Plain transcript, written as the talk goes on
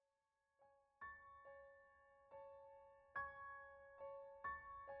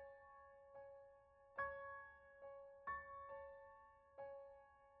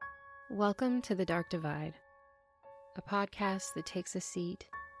Welcome to The Dark Divide, a podcast that takes a seat,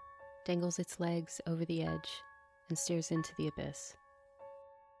 dangles its legs over the edge, and stares into the abyss.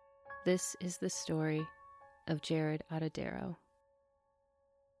 This is the story of Jaryd Atadero.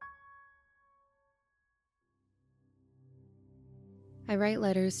 I write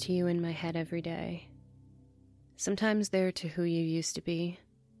letters to you in my head every day. Sometimes they're to who you used to be.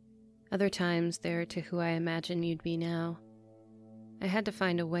 Other times they're to who I imagine you'd be now. I had to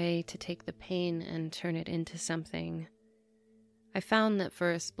find a way to take the pain and turn it into something. I found that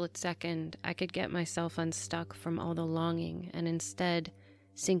for a split second, I could get myself unstuck from all the longing and instead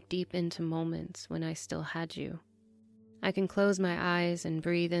sink deep into moments when I still had you. I can close my eyes and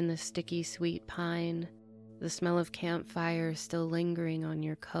breathe in the sticky, sweet pine, the smell of campfire still lingering on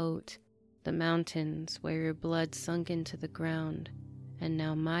your coat, the mountains where your blood sunk into the ground, and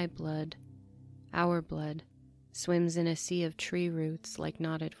now my blood, our blood, swims in a sea of tree roots like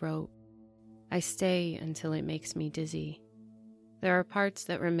knotted rope. I stay until it makes me dizzy. There are parts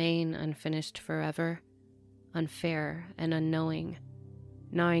that remain unfinished forever, unfair and unknowing,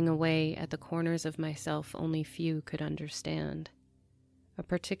 gnawing away at the corners of myself only few could understand. A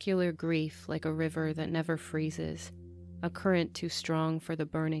particular grief like a river that never freezes, a current too strong for the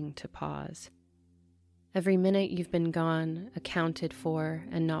burning to pause. Every minute you've been gone, accounted for,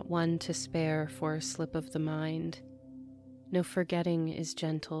 and not one to spare for a slip of the mind. No forgetting is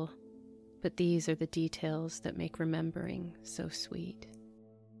gentle, but these are the details that make remembering so sweet.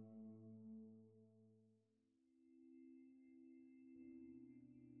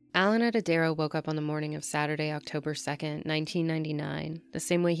 Alan Atadero woke up on the morning of Saturday, October 2nd, 1999, the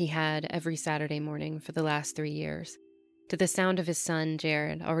same way he had every Saturday morning for the last 3 years. To the sound of his son,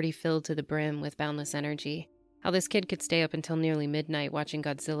 Jaryd, already filled to the brim with boundless energy. How this kid could stay up until nearly midnight watching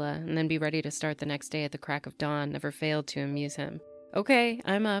Godzilla and then be ready to start the next day at the crack of dawn never failed to amuse him. "Okay,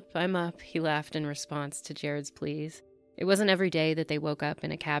 I'm up," he laughed in response to Jaryd's pleas. It wasn't every day that they woke up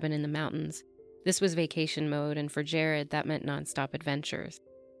in a cabin in the mountains. This was vacation mode, and for Jaryd, that meant nonstop adventures.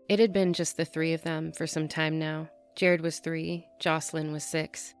 It had been just the three of them for some time now. Jaryd was 3, Jocelyn was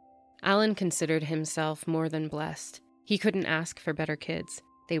 6. Alan considered himself more than blessed. He couldn't ask for better kids.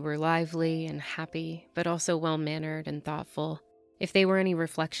 They were lively and happy, but also well-mannered and thoughtful. If they were any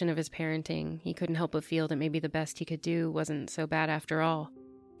reflection of his parenting, he couldn't help but feel that maybe the best he could do wasn't so bad after all.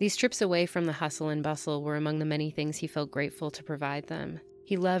 These trips away from the hustle and bustle were among the many things he felt grateful to provide them.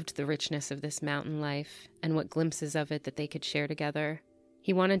 He loved the richness of this mountain life, and what glimpses of it that they could share together.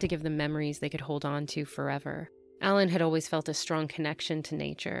 He wanted to give them memories they could hold on to forever. Alan had always felt a strong connection to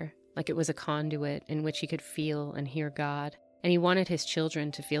nature, like it was a conduit in which he could feel and hear God, and he wanted his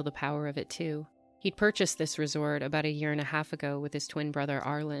children to feel the power of it too. He'd purchased this resort about 1.5 years ago with his twin brother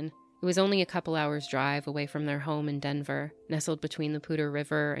Arlen. It was only a couple hours' drive away from their home in Denver, nestled between the Poudre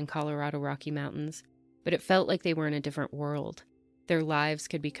River and Colorado Rocky Mountains, but it felt like they were in a different world. Their lives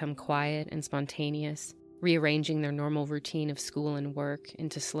could become quiet and spontaneous, rearranging their normal routine of school and work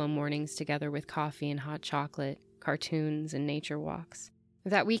into slow mornings together with coffee and hot chocolate, cartoons, and nature walks.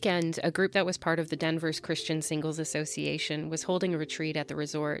 That weekend, a group that was part of the Denver's Christian Singles Association was holding a retreat at the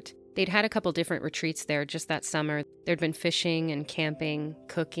resort. They'd had a couple different retreats there just that summer. There'd been fishing and camping,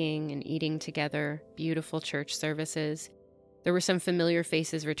 cooking and eating together, beautiful church services. There were some familiar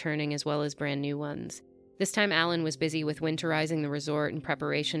faces returning as well as brand new ones. This time Alan was busy with winterizing the resort in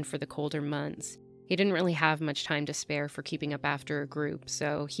preparation for the colder months. He didn't really have much time to spare for keeping up after a group,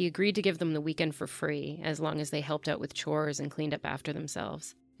 so he agreed to give them the weekend for free, as long as they helped out with chores and cleaned up after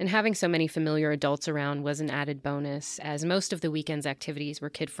themselves. And having so many familiar adults around was an added bonus, as most of the weekend's activities were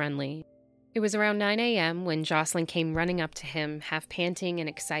kid-friendly. It was around 9 a.m. when Jocelyn came running up to him, half panting and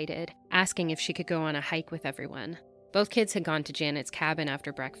excited, asking if she could go on a hike with everyone. Both kids had gone to Janet's cabin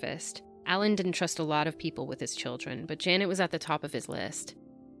after breakfast. Alan didn't trust a lot of people with his children, but Janet was at the top of his list.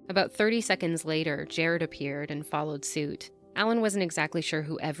 About 30 seconds later, Jaryd appeared and followed suit. Alan wasn't exactly sure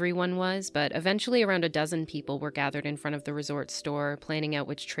who everyone was, but eventually around 12 people were gathered in front of the resort store, planning out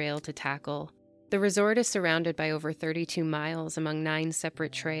which trail to tackle. The resort is surrounded by over 32 miles among 9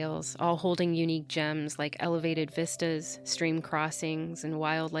 separate trails, all holding unique gems like elevated vistas, stream crossings, and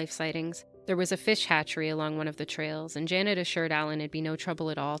wildlife sightings. There was a fish hatchery along one of the trails, and Janet assured Alan it'd be no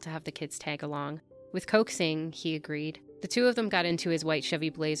trouble at all to have the kids tag along. With coaxing, he agreed. The two of them got into his white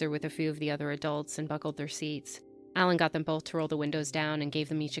Chevy Blazer with a few of the other adults and buckled their seats. Alan got them both to roll the windows down and gave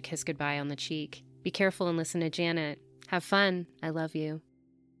them each a kiss goodbye on the cheek. "Be careful and listen to Janet. Have fun. I love you."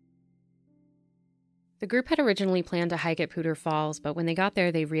 The group had originally planned to hike at Poudre Falls, but when they got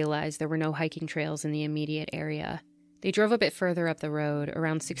there, they realized there were no hiking trails in the immediate area. They drove a bit further up the road,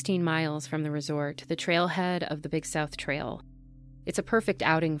 around 16 miles from the resort, to the trailhead of the Big South Trail. It's a perfect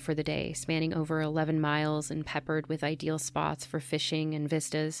outing for the day, spanning over 11 miles and peppered with ideal spots for fishing and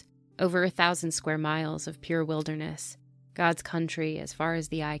vistas, over 1,000 square miles of pure wilderness, God's country as far as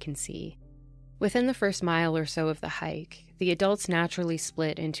the eye can see. Within the first mile or so of the hike, the adults naturally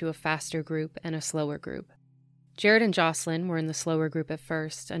split into a faster group and a slower group. Jaryd and Jocelyn were in the slower group at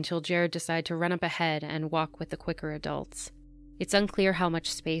first, until Jaryd decided to run up ahead and walk with the quicker adults. It's unclear how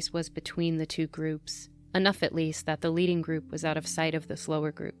much space was between the two groups, enough at least that the leading group was out of sight of the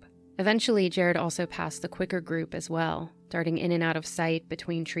slower group. Eventually, Jaryd also passed the quicker group as well, darting in and out of sight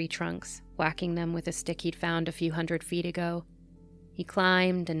between tree trunks, whacking them with a stick he'd found a few 100 feet ago. He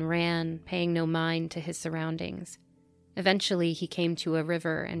climbed and ran, paying no mind to his surroundings. Eventually, he came to a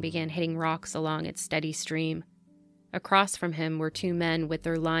river and began hitting rocks along its steady stream. Across from him were two men with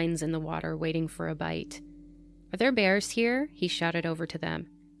their lines in the water waiting for a bite. "Are there bears here?" he shouted over to them.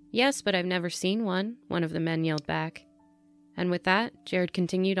 "Yes, but I've never seen one," one of the men yelled back. And with that, Jaryd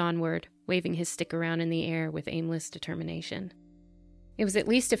continued onward, waving his stick around in the air with aimless determination. It was at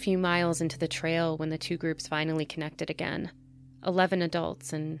least a few miles into the trail when the two groups finally connected again. 11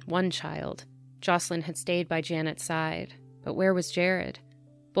 adults and 1 child. Jocelyn had stayed by Janet's side, but where was Jaryd?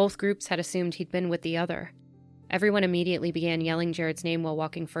 Both groups had assumed he'd been with the other. Everyone immediately began yelling Jaryd's name while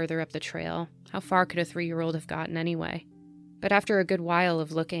walking further up the trail. How far could a 3-year-old have gotten anyway? But after a good while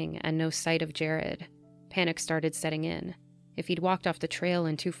of looking and no sight of Jaryd, panic started setting in. If he'd walked off the trail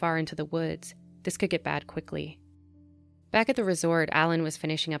and too far into the woods, this could get bad quickly. Back at the resort, Alan was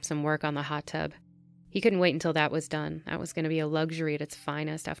finishing up some work on the hot tub. He couldn't wait until that was done. That was going to be a luxury at its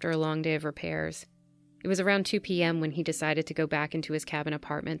finest after a long day of repairs. It was around 2 p.m. when he decided to go back into his cabin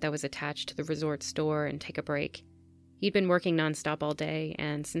apartment that was attached to the resort store and take a break. He'd been working nonstop all day,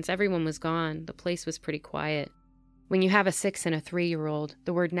 and since everyone was gone, the place was pretty quiet. When you have a 6 and a 3-year-old,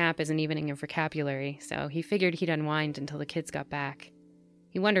 the word nap isn't even in your vocabulary, so he figured he'd unwind until the kids got back.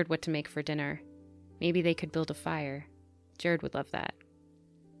 He wondered what to make for dinner. Maybe they could build a fire. Jaryd would love that.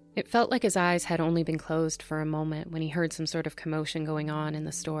 It felt like his eyes had only been closed for a moment when he heard some sort of commotion going on in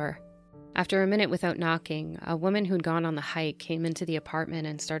the store. After a minute without knocking, a woman who'd gone on the hike came into the apartment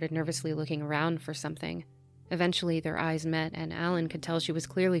and started nervously looking around for something. Eventually, their eyes met, and Alan could tell she was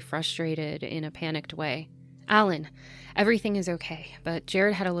clearly frustrated in a panicked way. "Alan, everything is okay, but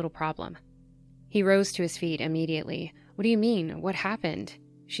Jaryd had a little problem." He rose to his feet immediately. "What do you mean? What happened?"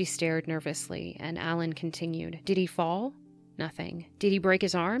 She stared nervously, and Alan continued. "Did he fall?" "Nothing." "Did he break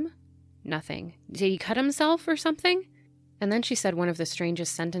his arm?" "Nothing." "Did he cut himself or something?" And then she said one of the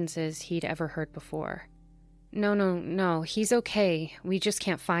strangest sentences he'd ever heard before. No, he's okay. We just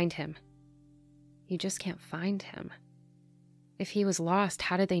can't find him." You just can't find him. If he was lost,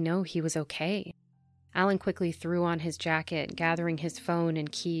 how did they know he was okay? Alan quickly threw on his jacket, gathering his phone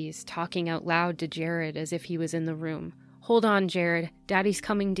and keys, talking out loud to Jaryd as if he was in the room. "Hold on, Jaryd. Daddy's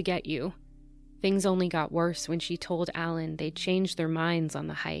coming to get you." Things only got worse when she told Alan they'd changed their minds on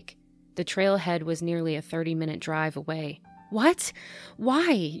the hike. The trailhead was nearly a 30-minute drive away. "What?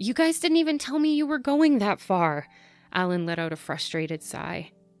 Why? You guys didn't even tell me you were going that far." Alan let out a frustrated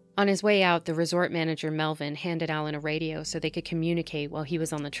sigh. On his way out, the resort manager, Melvin, handed Alan a radio so they could communicate while he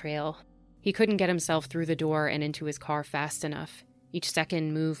was on the trail. He couldn't get himself through the door and into his car fast enough. Each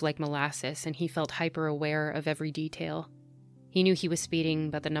second moved like molasses, and he felt hyper-aware of every detail. He knew he was speeding,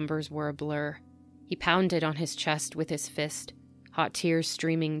 but the numbers were a blur. He pounded on his chest with his fist, hot tears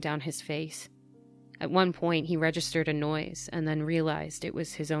streaming down his face. At one point, he registered a noise and then realized it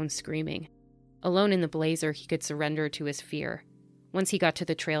was his own screaming. Alone in the blazer, he could surrender to his fear. Once he got to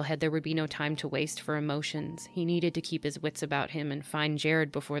the trailhead, there would be no time to waste for emotions. He needed to keep his wits about him and find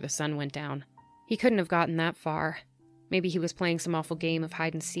Jaryd before the sun went down. He couldn't have gotten that far. Maybe he was playing some awful game of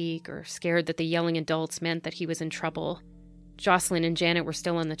hide-and-seek, or scared that the yelling adults meant that he was in trouble. Jocelyn and Janet were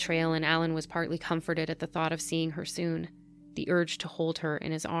still on the trail, and Alan was partly comforted at the thought of seeing her soon. The urge to hold her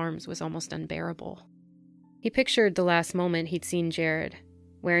in his arms was almost unbearable. He pictured the last moment he'd seen Jaryd,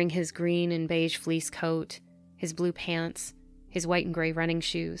 wearing his green and beige fleece coat, his blue pants, his white and gray running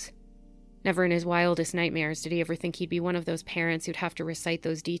shoes. Never in his wildest nightmares did he ever think he'd be one of those parents who'd have to recite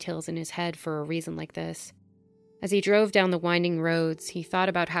those details in his head for a reason like this. As he drove down the winding roads, he thought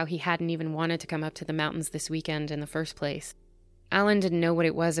about how he hadn't even wanted to come up to the mountains this weekend in the first place. Alan didn't know what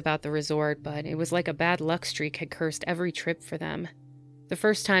it was about the resort, but it was like a bad luck streak had cursed every trip for them. The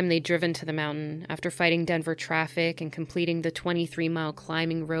first time they'd driven to the mountain, after fighting Denver traffic and completing the 23-mile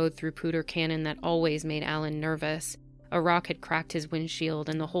climbing road through Poudre Canyon that always made Alan nervous, a rock had cracked his windshield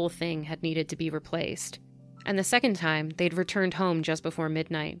and the whole thing had needed to be replaced. And the second time, they'd returned home just before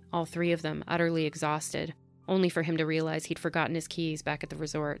midnight, all 3 of them utterly exhausted, only for him to realize he'd forgotten his keys back at the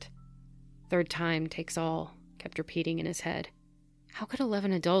resort. "Third time takes all," kept repeating in his head. How could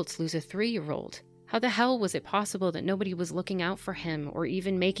 11 adults lose a 3-year-old? How the hell was it possible that nobody was looking out for him or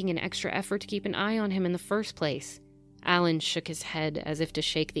even making an extra effort to keep an eye on him in the first place? Alan shook his head as if to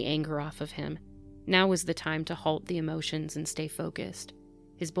shake the anger off of him. Now was the time to halt the emotions and stay focused.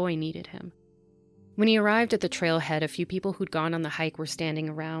 His boy needed him. When he arrived at the trailhead, a few people who'd gone on the hike were standing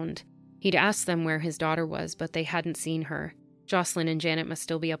around. He'd asked them where his daughter was, but they hadn't seen her. Jocelyn and Janet must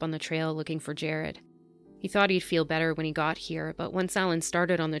still be up on the trail looking for Jaryd. He thought he'd feel better when he got here, but once Alan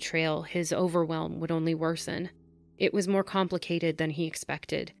started on the trail, his overwhelm would only worsen. It was more complicated than he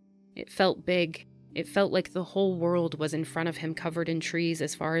expected. It felt big. It felt like the whole world was in front of him, covered in trees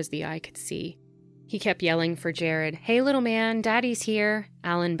as far as the eye could see. He kept yelling for Jaryd. "Hey, little man, Daddy's here."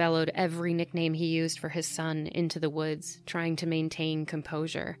 Alan bellowed every nickname he used for his son into the woods, trying to maintain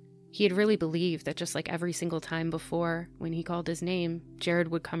composure. He had really believed that just like every single time before, when he called his name, Jaryd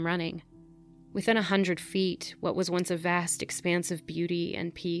would come running. Within 100 feet, what was once a vast expanse of beauty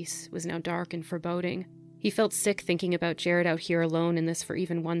and peace was now dark and foreboding. He felt sick thinking about Jaryd out here alone in this for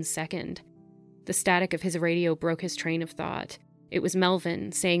even 1 second. The static of his radio broke his train of thought. It was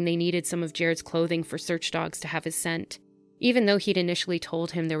Melvin saying they needed some of Jaryd's clothing for search dogs to have his scent. Even though he'd initially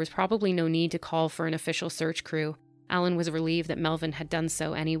told him there was probably no need to call for an official search crew, Alan was relieved that Melvin had done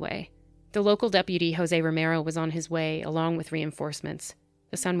so anyway. The local deputy, Jose Romero, was on his way, along with reinforcements.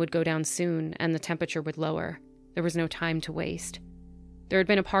 The sun would go down soon, and the temperature would lower. There was no time to waste. There had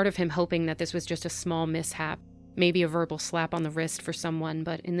been a part of him hoping that this was just a small mishap, maybe a verbal slap on the wrist for someone,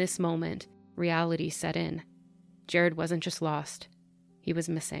 but in this moment, reality set in. Jaryd wasn't just lost. He was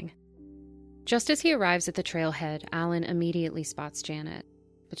missing. Just as he arrives at the trailhead, Alan immediately spots Janet,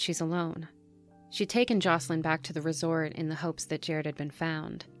 but she's alone. She'd taken Jocelyn back to the resort in the hopes that Jaryd had been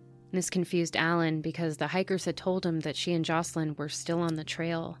found. This confused Alan because the hikers had told him that she and Jocelyn were still on the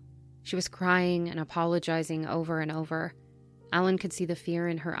trail. She was crying and apologizing over and over. Alan could see the fear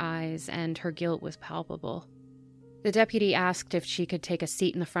in her eyes, and her guilt was palpable. The deputy asked if she could take a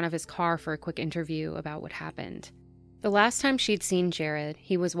seat in the front of his car for a quick interview about what happened. The last time she'd seen Jaryd,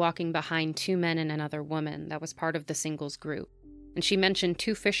 he was walking behind 2 men and another woman that was part of the singles group, and she mentioned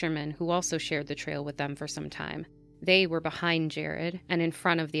 2 fishermen who also shared the trail with them for some time. They were behind Jaryd and in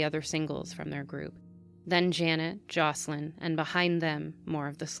front of the other singles from their group. Then Janet, Jocelyn, and behind them, more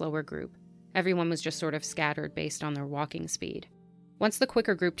of the slower group. Everyone was just sort of scattered based on their walking speed. Once the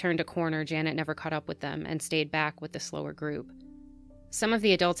quicker group turned a corner, Janet never caught up with them and stayed back with the slower group. Some of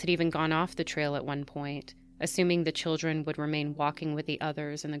the adults had even gone off the trail at one point, assuming the children would remain walking with the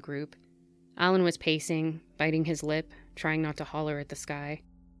others in the group. Alan was pacing, biting his lip, trying not to holler at the sky.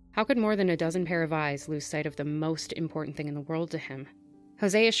 How could more than a dozen pair of eyes lose sight of the most important thing in the world to him?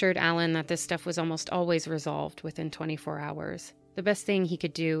 Jose assured Alan that this stuff was almost always resolved within 24 hours. The best thing he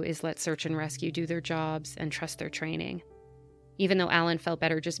could do is let search and rescue do their jobs and trust their training. Even though Alan felt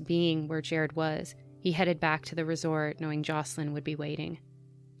better just being where Jaryd was, he headed back to the resort knowing Jocelyn would be waiting.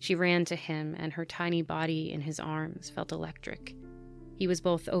 She ran to him, and her tiny body in his arms felt electric. He was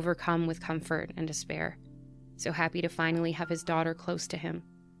both overcome with comfort and despair, so happy to finally have his daughter close to him,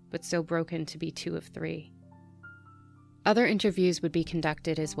 but so broken to be 2 of 3. Other interviews would be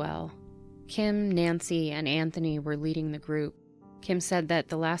conducted as well. Kim, Nancy, and Anthony were leading the group. Kim said that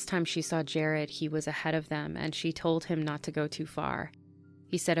the last time she saw Jaryd, he was ahead of them, and she told him not to go too far.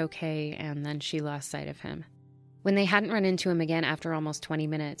 He said okay, and then she lost sight of him. When they hadn't run into him again after almost 20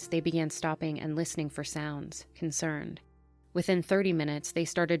 minutes, they began stopping and listening for sounds, concerned. Within 30 minutes, they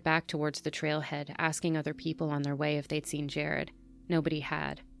started back towards the trailhead, asking other people on their way if they'd seen Jaryd. Nobody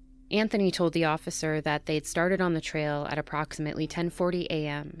had. Anthony told the officer that they'd started on the trail at approximately 10:40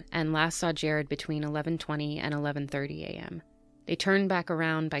 a.m. and last saw Jaryd between 11:20 and 11:30 a.m. They turned back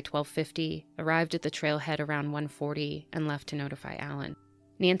around by 12:50, arrived at the trailhead around 1:40, and left to notify Alan.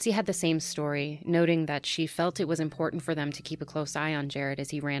 Nancy had the same story, noting that she felt it was important for them to keep a close eye on Jaryd as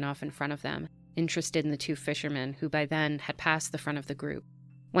he ran off in front of them, interested in the 2 fishermen who by then had passed the front of the group.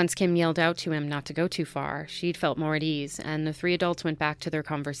 Once Kim yelled out to him not to go too far, she'd felt more at ease, and the 3 adults went back to their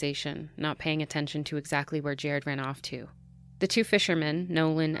conversation, not paying attention to exactly where Jaryd ran off to. The 2 fishermen,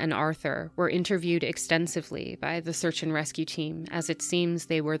 Nolan and Arthur, were interviewed extensively by the search and rescue team, as it seems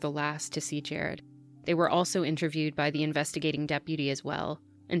they were the last to see Jaryd. They were also interviewed by the investigating deputy as well,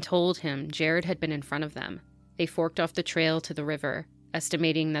 and told him Jaryd had been in front of them. They forked off the trail to the river,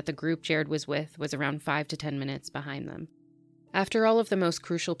 estimating that the group Jaryd was with was around 5 to 10 minutes behind them. After all of the most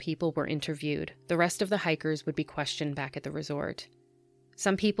crucial people were interviewed, the rest of the hikers would be questioned back at the resort.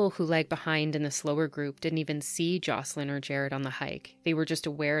 Some people who lagged behind in the slower group didn't even see Jocelyn or Jaryd on the hike. They were just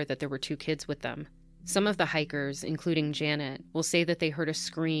aware that there were 2 kids with them. Some of the hikers, including Janet, will say that they heard a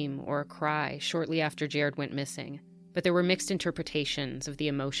scream or a cry shortly after Jaryd went missing. but there were mixed interpretations of the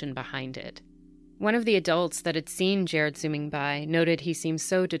emotion behind it. One of the adults that had seen Jaryd zooming by noted he seemed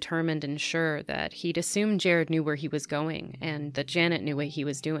so determined and sure that he'd assumed Jaryd knew where he was going and that Janet knew what he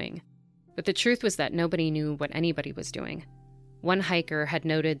was doing. But the truth was that nobody knew what anybody was doing. One hiker had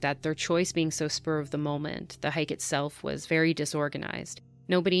noted that their choice being so spur of the moment, the hike itself was very disorganized.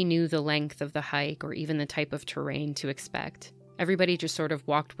 Nobody knew the length of the hike or even the type of terrain to expect. Everybody just sort of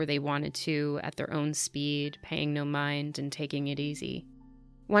walked where they wanted to, at their own speed, paying no mind and taking it easy.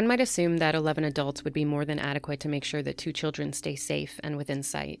 One might assume that 11 adults would be more than adequate to make sure that 2 children stay safe and within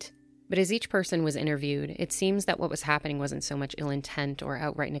sight. But as each person was interviewed, it seems that what was happening wasn't so much ill intent or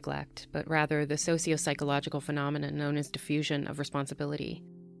outright neglect, but rather the socio-psychological phenomenon known as diffusion of responsibility.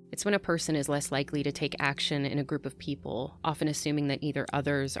 It's when a person is less likely to take action in a group of people, often assuming that either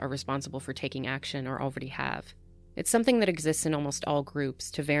others are responsible for taking action or already have. It's something that exists in almost all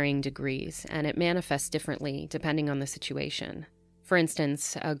groups to varying degrees, and it manifests differently depending on the situation. For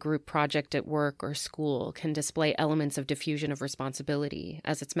instance, a group project at work or school can display elements of diffusion of responsibility,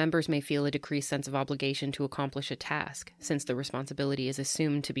 as its members may feel a decreased sense of obligation to accomplish a task, since the responsibility is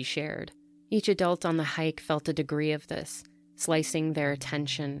assumed to be shared. Each adult on the hike felt a degree of this, slicing their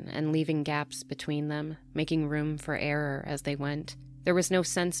attention and leaving gaps between them, making room for error as they went. There was no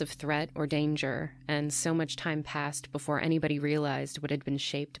sense of threat or danger, and so much time passed before anybody realized what had been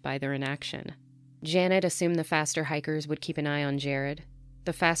shaped by their inaction. Janet assumed the faster hikers would keep an eye on Jaryd.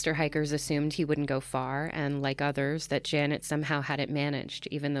 The faster hikers assumed he wouldn't go far, and like others, that Janet somehow had it managed,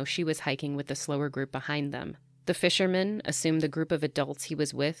 even though she was hiking with the slower group behind them. The fisherman assumed the group of adults he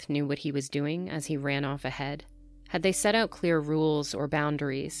was with knew what he was doing as he ran off ahead. Had they set out clear rules or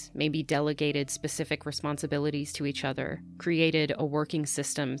boundaries, maybe delegated specific responsibilities to each other, created a working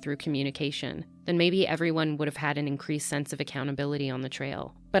system through communication, then maybe everyone would have had an increased sense of accountability on the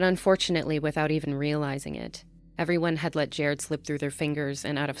trail. But unfortunately, without even realizing it, everyone had let Jaryd slip through their fingers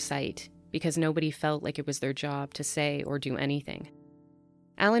and out of sight, because nobody felt like it was their job to say or do anything.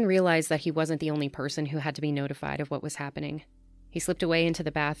 Alan realized that he wasn't the only person who had to be notified of what was happening. He slipped away into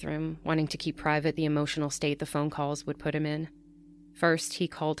the bathroom, wanting to keep private the emotional state the phone calls would put him in. First, he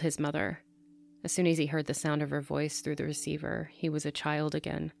called his mother. As soon as he heard the sound of her voice through the receiver, he was a child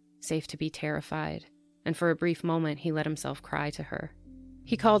again, safe to be terrified, and for a brief moment he let himself cry to her.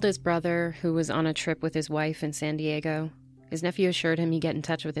 He called his brother, who was on a trip with his wife in San Diego. His nephew assured him he'd get in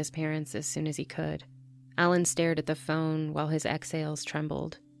touch with his parents as soon as he could. Alan stared at the phone while his exhales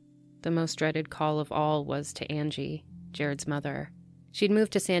trembled. The most dreaded call of all was to Angie, Jaryd's mother. She'd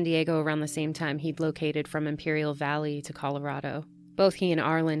moved to San Diego around the same time he'd located from Imperial Valley to Colorado. Both he and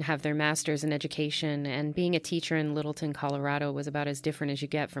Arlen have their masters in education, and being a teacher in Littleton, Colorado was about as different as you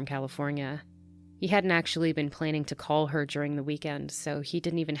get from California. He hadn't actually been planning to call her during the weekend, so he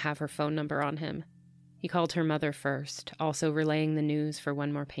didn't even have her phone number on him. He called her mother first, also relaying the news for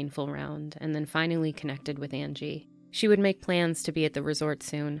one more painful round, and then finally connected with Angie. She would make plans to be at the resort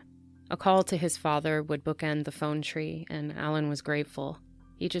soon. A call to his father would bookend the phone tree, and Alan was grateful.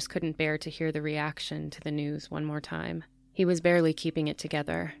 He just couldn't bear to hear the reaction to the news one more time. He was barely keeping it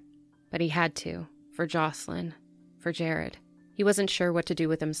together. But he had to, for Jocelyn, for Jaryd. He wasn't sure what to do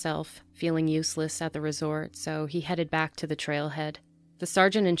with himself, feeling useless at the resort, so he headed back to the trailhead. The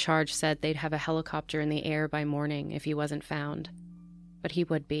sergeant in charge said they'd have a helicopter in the air by morning if he wasn't found. But he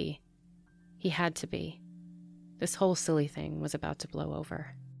would be. He had to be. This whole silly thing was about to blow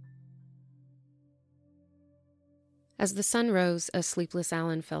over. As the sun rose, a sleepless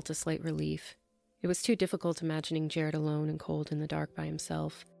Alan felt a slight relief. It was too difficult imagining Jaryd alone and cold in the dark by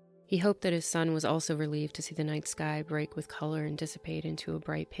himself. He hoped that his son was also relieved to see the night sky break with color and dissipate into a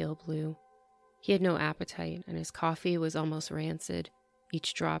bright pale blue. He had no appetite, and his coffee was almost rancid,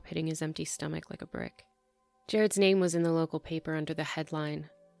 each drop hitting his empty stomach like a brick. Jaryd's name was in the local paper under the headline.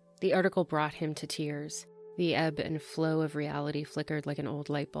 The article brought him to tears. The ebb and flow of reality flickered like an old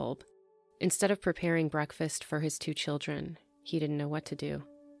light bulb. Instead of preparing breakfast for his 2 children, he didn't know what to do.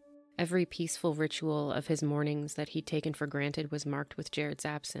 Every peaceful ritual of his mornings that he'd taken for granted was marked with Jaryd's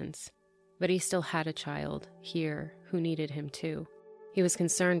absence. But he still had a child, here, who needed him too. He was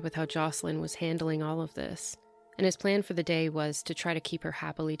concerned with how Jocelyn was handling all of this, and his plan for the day was to try to keep her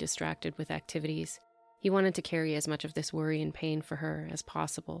happily distracted with activities. He wanted to carry as much of this worry and pain for her as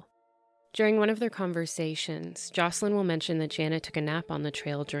possible. During one of their conversations, Jocelyn will mention that Janet took a nap on the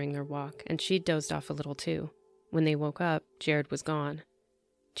trail during their walk, and she'd dozed off a little too. When they woke up, Jaryd was gone.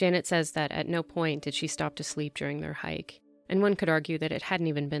 Janet says that at no point did she stop to sleep during their hike, and one could argue that it hadn't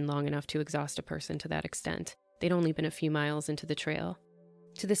even been long enough to exhaust a person to that extent. They'd only been a few miles into the trail.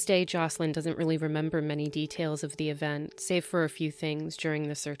 To this day, Jocelyn doesn't really remember many details of the event, save for a few things during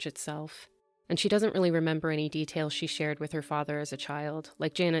the search itself. and she doesn't really remember any details she shared with her father as a child,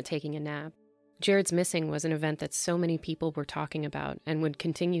 like Janet taking a nap. Jaryd's missing was an event that so many people were talking about and would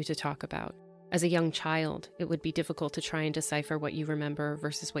continue to talk about. As a young child, it would be difficult to try and decipher what you remember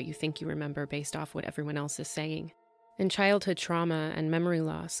versus what you think you remember based off what everyone else is saying. And childhood trauma and memory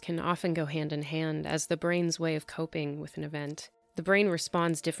loss can often go hand in hand as the brain's way of coping with an event. The brain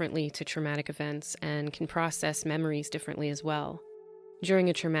responds differently to traumatic events and can process memories differently as well.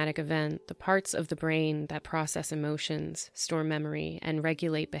 During a traumatic event, the parts of the brain that process emotions, store memory, and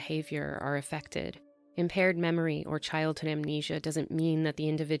regulate behavior are affected. Impaired memory or childhood amnesia doesn't mean that the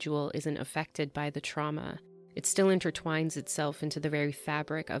individual isn't affected by the trauma. It still intertwines itself into the very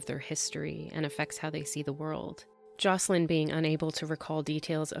fabric of their history and affects how they see the world. Jocelyn being unable to recall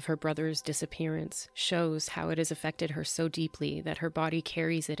details of her brother's disappearance shows how it has affected her so deeply that her body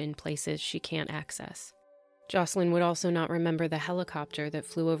carries it in places she can't access. Jocelyn would also not remember the helicopter that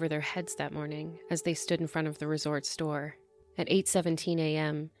flew over their heads that morning as they stood in front of the resort store. At 8:17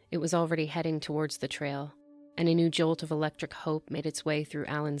 a.m., it was already heading towards the trail, and a new jolt of electric hope made its way through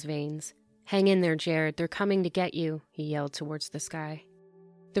Alan's veins. "Hang in there, Jaryd, they're coming to get you," he yelled towards the sky.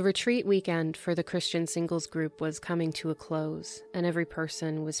 The retreat weekend for the Christian singles group was coming to a close, and every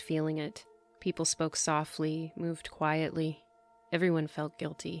person was feeling it. People spoke softly, moved quietly. Everyone felt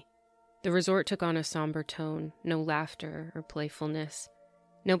guilty. The resort took on a somber tone, no laughter or playfulness.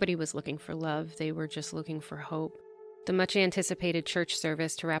 Nobody was looking for love, they were just looking for hope. The much-anticipated church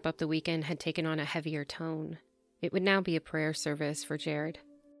service to wrap up the weekend had taken on a heavier tone. It would now be a prayer service for Jaryd.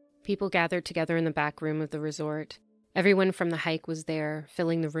 People gathered together in the back room of the resort. Everyone from the hike was there,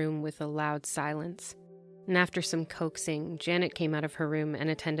 filling the room with a loud silence. And after some coaxing, Janet came out of her room and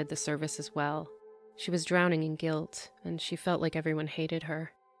attended the service as well. She was drowning in guilt, and she felt like everyone hated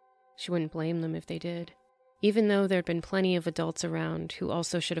her. She wouldn't blame them if they did. Even though there'd been plenty of adults around who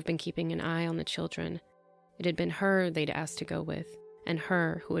also should have been keeping an eye on the children, it had been her they'd asked to go with, and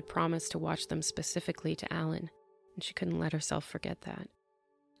her who had promised to watch them specifically to Alan, and she couldn't let herself forget that.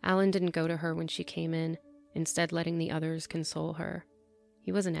 Alan didn't go to her when she came in, instead letting the others console her.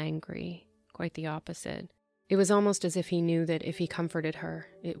 He wasn't angry, quite the opposite. It was almost as if he knew that if he comforted her,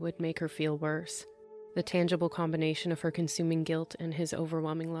 it would make her feel worse. The tangible combination of her consuming guilt and his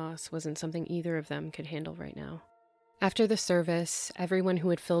overwhelming loss wasn't something either of them could handle right now. After the service, everyone who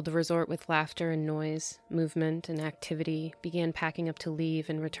had filled the resort with laughter and noise, movement and activity began packing up to leave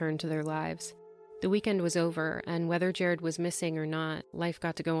and return to their lives. The weekend was over, and whether Jaryd was missing or not, life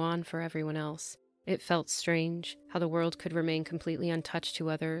got to go on for everyone else. It felt strange how the world could remain completely untouched to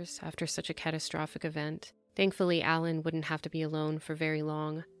others after such a catastrophic event. Thankfully, Alan wouldn't have to be alone for very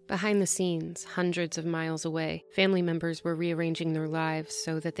long. Behind the scenes, hundreds of miles away, family members were rearranging their lives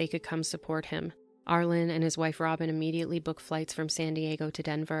so that they could come support him. Arlen and his wife Robin immediately booked flights from San Diego to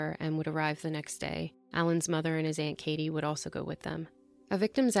Denver and would arrive the next day. Alan's mother and his Aunt Katie would also go with them. A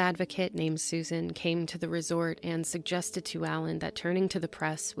victim's advocate named Susan came to the resort and suggested to Alan that turning to the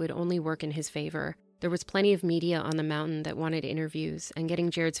press would only work in his favor. There was plenty of media on the mountain that wanted interviews, and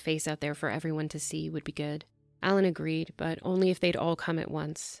getting Jaryd's face out there for everyone to see would be good. Alan agreed, but only if they'd all come at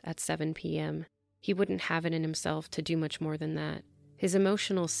once, at 7 p.m. He wouldn't have it in himself to do much more than that. His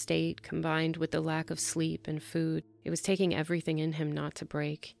emotional state, combined with the lack of sleep and food, it was taking everything in him not to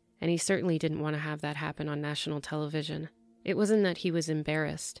break, and he certainly didn't want to have that happen on national television. It wasn't that he was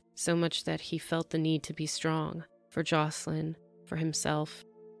embarrassed, so much that he felt the need to be strong, for Jocelyn, for himself,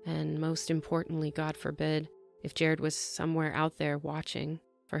 and most importantly, God forbid, if Jaryd was somewhere out there watching,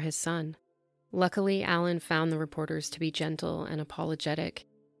 for his son. Luckily, Alan found the reporters to be gentle and apologetic,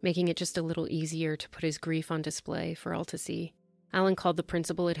 making it just a little easier to put his grief on display for all to see. Alan called the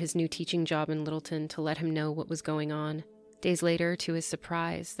principal at his new teaching job in Littleton to let him know what was going on. Days later, to his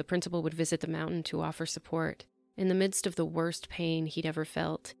surprise, the principal would visit the mountain to offer support. In the midst of the worst pain he'd ever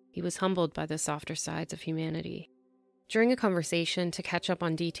felt, he was humbled by the softer sides of humanity. During a conversation to catch up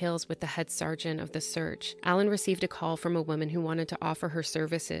on details with the head sergeant of the search, Alan received a call from a woman who wanted to offer her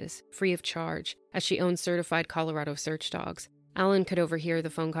services, free of charge, as she owned certified Colorado search dogs. Alan could overhear the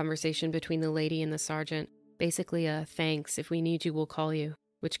phone conversation between the lady and the sergeant, basically a "thanks, if we need you, we'll call you,"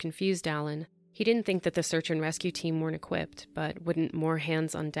 which confused Alan. He didn't think that the search and rescue team weren't equipped, but wouldn't more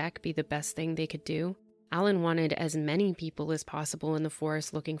hands on deck be the best thing they could do? Alan wanted as many people as possible in the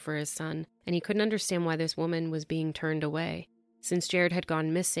forest looking for his son, and he couldn't understand why this woman was being turned away. Since Jaryd had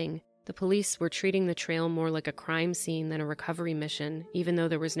gone missing, the police were treating the trail more like a crime scene than a recovery mission, even though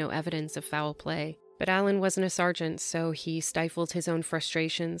there was no evidence of foul play. But Alan wasn't a sergeant, so he stifled his own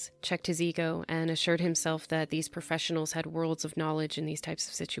frustrations, checked his ego, and assured himself that these professionals had worlds of knowledge in these types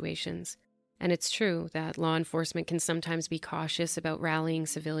of situations. And it's true that law enforcement can sometimes be cautious about rallying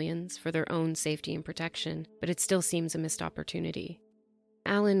civilians for their own safety and protection, but it still seems a missed opportunity.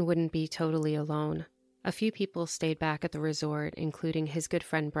 Alan wouldn't be totally alone. A few people stayed back at the resort, including his good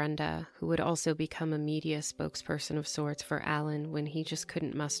friend Brenda, who would also become a media spokesperson of sorts for Alan when he just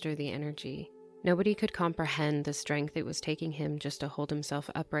couldn't muster the energy. Nobody could comprehend the strength it was taking him just to hold himself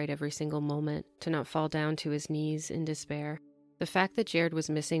upright every single moment, to not fall down to his knees in despair. The fact that Jaryd was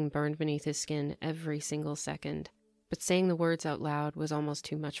missing burned beneath his skin every single second, but saying the words out loud was almost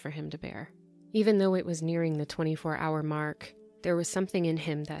too much for him to bear. Even though it was nearing the 24-hour mark, there was something in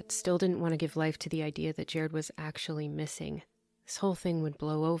him that still didn't want to give life to the idea that Jaryd was actually missing. This whole thing would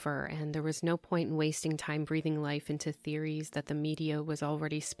blow over, and there was no point in wasting time breathing life into theories that the media was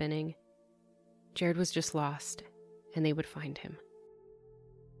already spinning. Jaryd was just lost, and they would find him.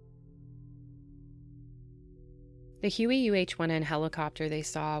 The Huey UH-1N helicopter they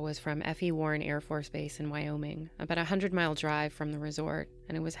saw was from F.E. Warren Air Force Base in Wyoming, about a 100-mile drive from the resort,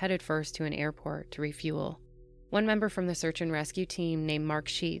 and it was headed first to an airport to refuel. One member from the search and rescue team named Mark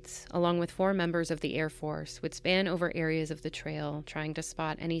Sheets, along with 4 members of the Air Force, would span over areas of the trail trying to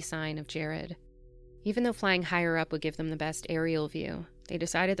spot any sign of Jaryd. Even though flying higher up would give them the best aerial view, they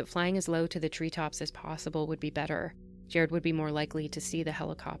decided that flying as low to the treetops as possible would be better. Jaryd would be more likely to see the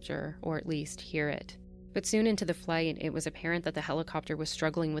helicopter, or at least hear it. But soon into the flight, it was apparent that the helicopter was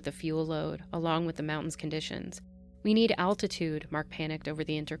struggling with the fuel load, along with the mountain's conditions. "We need altitude," Mark panicked over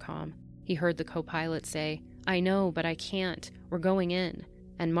the intercom. He heard the co-pilot say, "I know, but I can't. We're going in."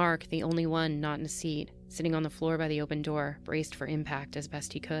 And Mark, the only one not in a seat, sitting on the floor by the open door, braced for impact as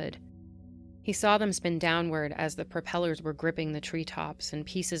best he could. He saw them spin downward as the propellers were gripping the treetops and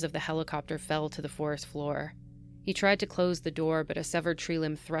pieces of the helicopter fell to the forest floor. He tried to close the door, but a severed tree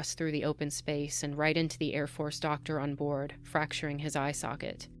limb thrust through the open space and right into the Air Force doctor on board, fracturing his eye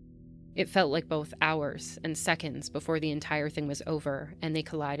socket. It felt like both hours and seconds before the entire thing was over, and they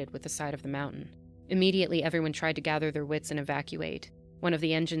collided with the side of the mountain. Immediately, everyone tried to gather their wits and evacuate. One of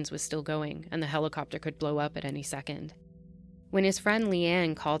the engines was still going, and the helicopter could blow up at any second. When his friend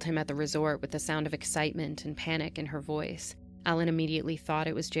Leanne called him at the resort with the sound of excitement and panic in her voice, Alan immediately thought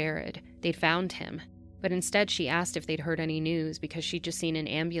it was Jaryd. They'd found him. But instead she asked if they'd heard any news because she'd just seen an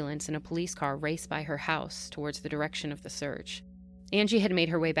ambulance and a police car race by her house towards the direction of the search. Angie had made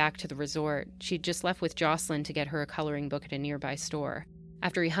her way back to the resort. She'd just left with Jocelyn to get her a coloring book at a nearby store.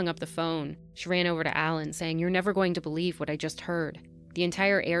 After he hung up the phone, she ran over to Alan saying, "You're never going to believe what I just heard." The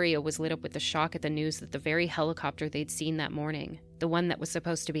entire area was lit up with the shock at the news that the very helicopter they'd seen that morning, the one that was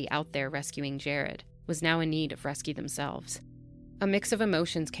supposed to be out there rescuing Jaryd, was now in need of rescue themselves. A mix of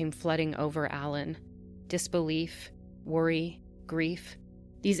emotions came flooding over Alan. Disbelief, worry, grief.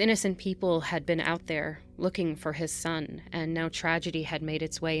 These innocent people had been out there looking for his son, and now tragedy had made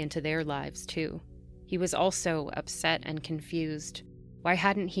its way into their lives too. He was also upset and confused. Why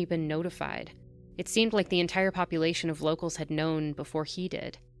hadn't he been notified? It seemed like the entire population of locals had known before he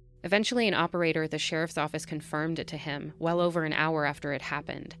did. Eventually, an operator at the sheriff's office confirmed it to him, well over an hour after it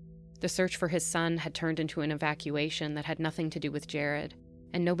happened. The search for his son had turned into an evacuation that had nothing to do with Jaryd,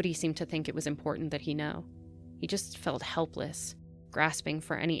 and nobody seemed to think it was important that he know. He just felt helpless, grasping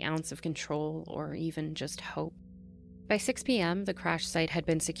for any ounce of control or even just hope. By 6 p.m., the crash site had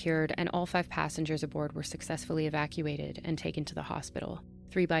been secured and all 5 passengers aboard were successfully evacuated and taken to the hospital,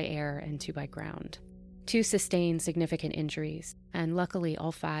 3 by air and 2 by ground. 2 sustained significant injuries, and luckily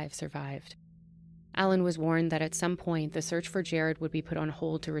all 5 survived. Alan was warned that at some point the search for Jaryd would be put on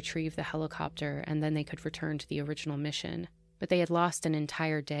hold to retrieve the helicopter and then they could return to the original mission. But they had lost an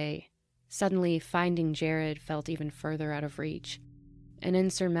entire day. Suddenly, finding Jaryd felt even further out of reach. An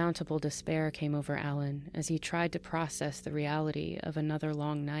insurmountable despair came over Alan as he tried to process the reality of another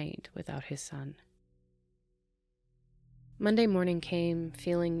long night without his son. Monday morning came,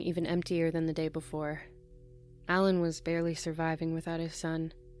 feeling even emptier than the day before. Alan was barely surviving without his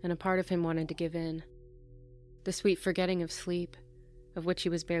son, and a part of him wanted to give in. The sweet forgetting of sleep, of which he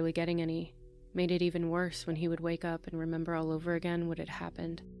was barely getting any, made it even worse when he would wake up and remember all over again what had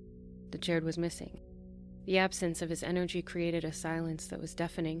happened, that Jaryd was missing. The absence of his energy created a silence that was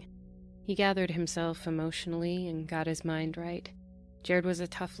deafening. He gathered himself emotionally and got his mind right. Jaryd was a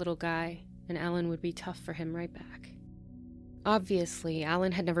tough little guy, and Alan would be tough for him right back. Obviously,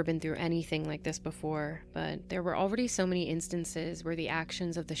 Alan had never been through anything like this before, but there were already so many instances where the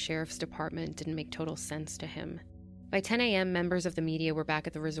actions of the sheriff's department didn't make total sense to him. By 10 a.m., members of the media were back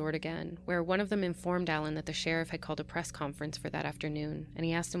at the resort again, where one of them informed Alan that the sheriff had called a press conference for that afternoon, and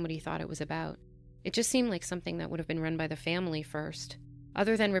he asked him what he thought it was about. It just seemed like something that would have been run by the family first.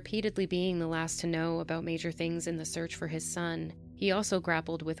 Other than repeatedly being the last to know about major things in the search for his son, He also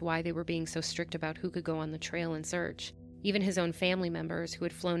grappled with why they were being so strict about who could go on the trail and search. Even his own family members who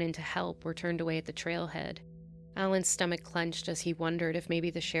had flown in to help were turned away at the trailhead. Alan's stomach clenched as he wondered if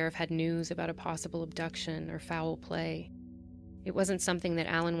maybe the sheriff had news about a possible abduction or foul play. It wasn't something that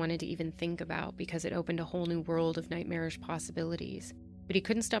Alan wanted to even think about because it opened a whole new world of nightmarish possibilities. But he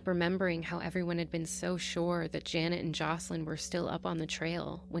couldn't stop remembering how everyone had been so sure that Janet and Jocelyn were still up on the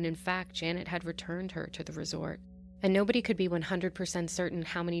trail, when in fact Janet had returned her to the resort. And nobody could be 100% certain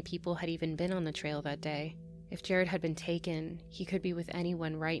how many people had even been on the trail that day. If Jaryd had been taken, he could be with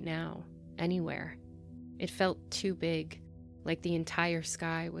anyone right now, anywhere. It felt too big, like the entire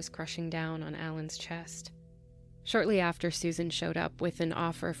sky was crushing down on Alan's chest. Shortly after, Susan showed up with an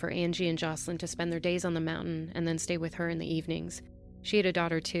offer for Angie and Jocelyn to spend their days on the mountain and then stay with her in the evenings. She had a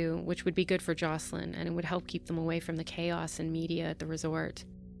daughter too, which would be good for Jocelyn, and it would help keep them away from the chaos and media at the resort.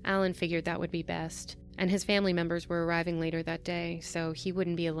 Alan figured that would be best, and his family members were arriving later that day, so he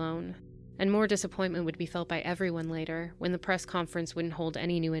wouldn't be alone. And more disappointment would be felt by everyone later, when the press conference wouldn't hold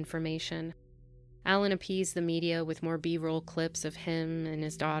any new information. Alan appeased the media with more B-roll clips of him and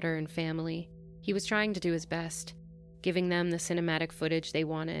his daughter and family. He was trying to do his best, giving them the cinematic footage they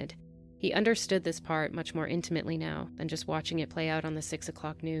wanted. He understood this part much more intimately now than just watching it play out on the 6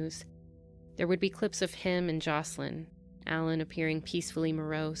 o'clock news. There would be clips of him and Jocelyn, Alan appearing peacefully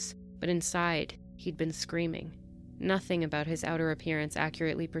morose, but inside, he'd been screaming. Nothing about his outer appearance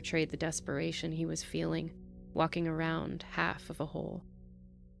accurately portrayed the desperation he was feeling, walking around half of a hole.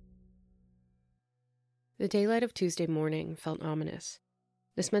 The daylight of Tuesday morning felt ominous.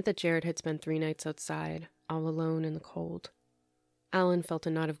 This meant that Jaryd had spent 3 nights outside, all alone in the cold. Alan felt a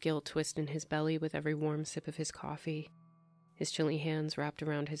knot of guilt twist in his belly with every warm sip of his coffee. His chilly hands wrapped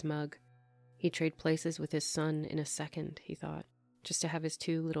around his mug. He'd trade places with his son in a second, he thought, just to have his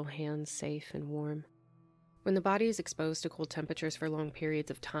 2 little hands safe and warm. When the body is exposed to cold temperatures for long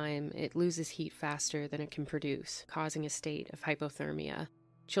periods of time, it loses heat faster than it can produce, causing a state of hypothermia.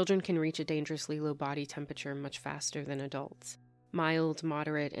 Children can reach a dangerously low body temperature much faster than adults. Mild,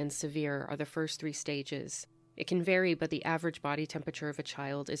 moderate, and severe are the first 3 stages. It can vary, but the average body temperature of a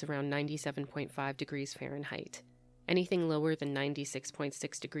child is around 97.5 degrees Fahrenheit. Anything lower than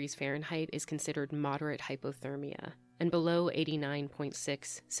 96.6 degrees Fahrenheit is considered moderate hypothermia, and below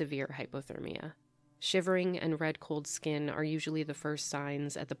 89.6 severe hypothermia. Shivering and red cold skin are usually the first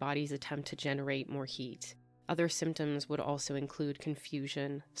signs at the body's attempt to generate more heat. Other symptoms would also include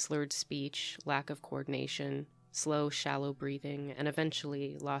confusion, slurred speech, lack of coordination, slow, shallow breathing, and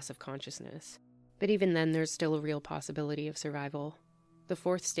eventually loss of consciousness. But even then, there's still a real possibility of survival. The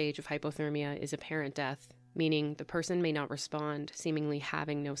 4th stage of hypothermia is apparent death, meaning the person may not respond, seemingly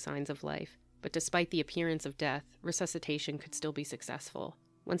having no signs of life. But despite the appearance of death, resuscitation could still be successful.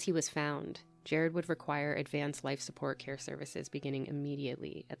 Once he was found, Jaryd would require advanced life support care services beginning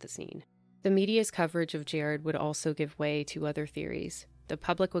immediately at the scene. The media's coverage of Jaryd would also give way to other theories. The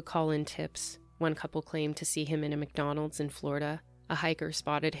public would call in tips. One couple claimed to see him in a McDonald's in Florida. A hiker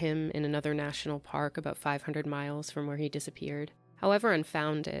spotted him in another national park about 500 miles from where he disappeared. However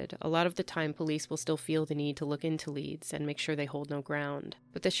unfounded, a lot of the time police will still feel the need to look into leads and make sure they hold no ground.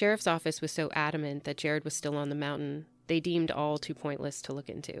 But the sheriff's office was so adamant that Jaryd was still on the mountain, they deemed all too pointless to look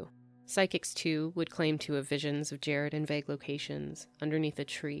into. Psychics, too, would claim to have visions of Jaryd in vague locations, underneath a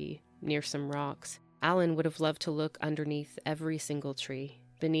tree, near some rocks. Alan would have loved to look underneath every single tree,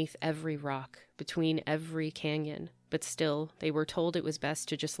 beneath every rock, between every canyon, but still, they were told it was best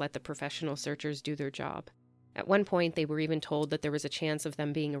to just let the professional searchers do their job. At one point, they were even told that there was a chance of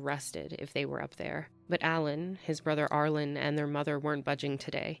them being arrested if they were up there. But Alan, his brother Arlen, and their mother weren't budging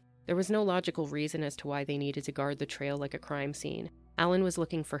today. There was no logical reason as to why they needed to guard the trail like a crime scene. Alan was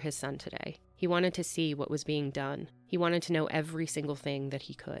looking for his son today. He wanted to see what was being done. He wanted to know every single thing that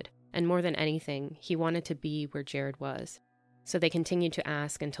he could. And more than anything, he wanted to be where Jaryd was. So they continued to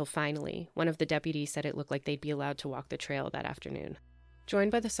ask until finally, one of the deputies said it looked like they'd be allowed to walk the trail that afternoon.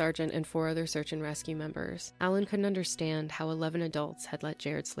 Joined by the sergeant and 4 other search and rescue members, Alan couldn't understand how 11 adults had let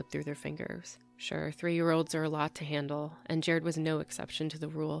Jaryd slip through their fingers. Sure, 3-year-olds are a lot to handle, and Jaryd was no exception to the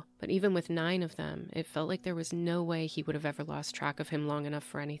rule, but even with 9 of them, it felt like there was no way he would have ever lost track of him long enough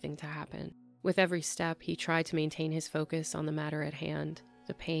for anything to happen. With every step, he tried to maintain his focus on the matter at hand,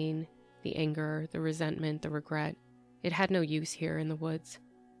 the pain, the anger, the resentment, the regret. It had no use here in the woods.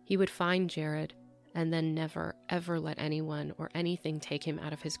 He would find Jaryd, and then never, ever let anyone or anything take him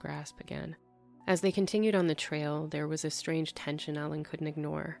out of his grasp again. As they continued on the trail, there was a strange tension Alan couldn't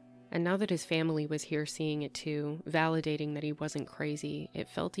ignore. And now that his family was here seeing it too, validating that he wasn't crazy, it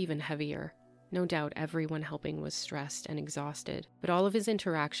felt even heavier. No doubt everyone helping was stressed and exhausted, but all of his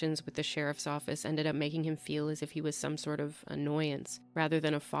interactions with the sheriff's office ended up making him feel as if he was some sort of annoyance, rather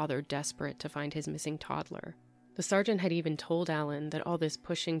than a father desperate to find his missing toddler. The sergeant had even told Alan that all this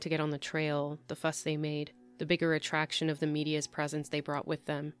pushing to get on the trail, the fuss they made, the bigger attraction of the media's presence they brought with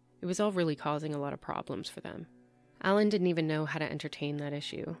them, it was all really causing a lot of problems for them. Alan didn't even know how to entertain that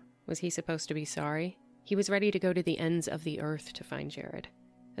issue. Was he supposed to be sorry? He was ready to go to the ends of the earth to find Jaryd.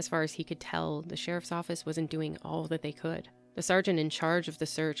 As far as he could tell, the sheriff's office wasn't doing all that they could. The sergeant in charge of the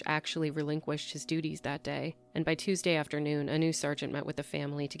search actually relinquished his duties that day, and by Tuesday afternoon, a new sergeant met with the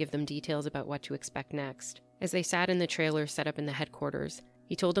family to give them details about what to expect next. As they sat in the trailer set up in the headquarters,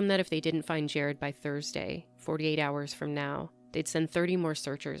 he told them that if they didn't find Jaryd by Thursday, 48 hours from now, they'd send 30 more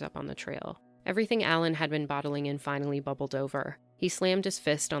searchers up on the trail. Everything Alan had been bottling in finally bubbled over. He slammed his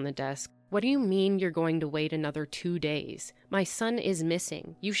fist on the desk. "What do you mean you're going to wait another 2 days? My son is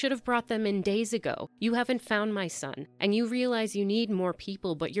missing. You should have brought them in days ago. You haven't found my son, and you realize you need more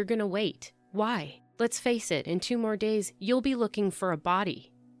people, but you're gonna wait. Why? Let's face it, in 2 more days, you'll be looking for a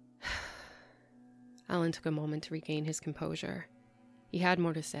body." Alan took a moment to regain his composure. He had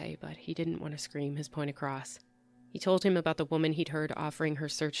more to say, but he didn't want to scream his point across. He told him about the woman he'd heard offering her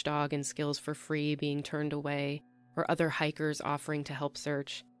search dog and skills for free being turned away, or other hikers offering to help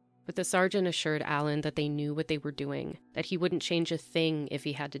search. But the sergeant assured Alan that they knew what they were doing, that he wouldn't change a thing if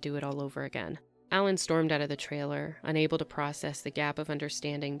he had to do it all over again. Alan stormed out of the trailer, unable to process the gap of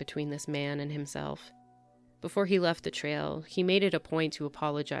understanding between this man and himself. Before he left the trail, he made it a point to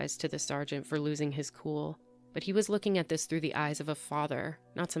apologize to the sergeant for losing his cool, but he was looking at this through the eyes of a father,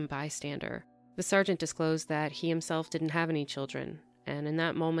 not some bystander. The sergeant disclosed that he himself didn't have any children, and in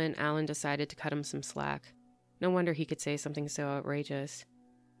that moment, Alan decided to cut him some slack. No wonder he could say something so outrageous.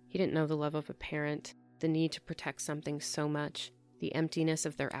 He didn't know the love of a parent, the need to protect something so much, the emptiness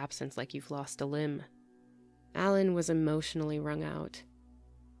of their absence like you've lost a limb. Alan was emotionally wrung out.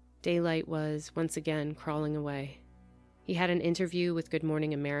 Daylight was, once again, crawling away. He had an interview with Good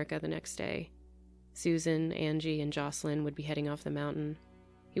Morning America the next day. Susan, Angie, and Jocelyn would be heading off the mountain.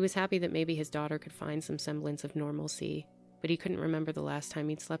 He was happy that maybe his daughter could find some semblance of normalcy, but he couldn't remember the last time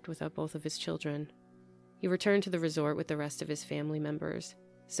he'd slept without both of his children. He returned to the resort with the rest of his family members,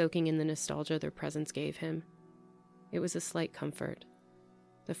 soaking in the nostalgia their presence gave him. It was a slight comfort,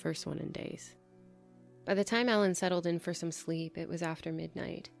 the first one in days. By the time Alan settled in for some sleep, it was after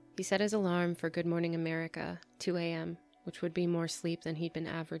midnight. He set his alarm for Good Morning America, 2 a.m., which would be more sleep than he'd been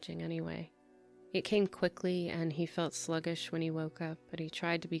averaging anyway. It came quickly, and he felt sluggish when he woke up, but he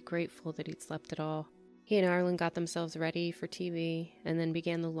tried to be grateful that he'd slept at all. He and Arlen got themselves ready for TV, and then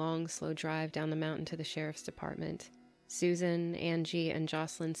began the long, slow drive down the mountain to the sheriff's department. Susan, Angie, and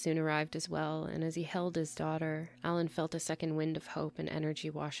Jocelyn soon arrived as well, and as he held his daughter, Alan felt a second wind of hope and energy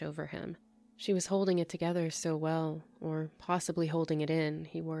wash over him. She was holding it together so well, or possibly holding it in,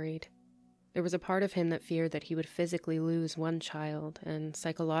 he worried. There was a part of him that feared that he would physically lose one child and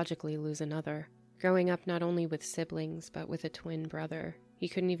psychologically lose another. Growing up not only with siblings, but with a twin brother, he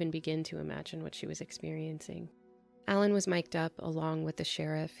couldn't even begin to imagine what she was experiencing. Alan was mic'd up along with the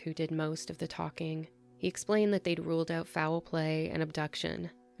sheriff, who did most of the talking. He explained that they'd ruled out foul play and abduction.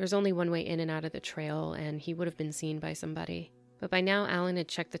 There's only one way in and out of the trail, and he would have been seen by somebody. But by now, Alan had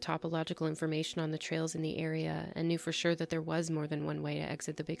checked the topological information on the trails in the area and knew for sure that there was more than one way to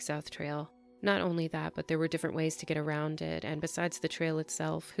exit the Big South Trail. Not only that, but there were different ways to get around it, and besides the trail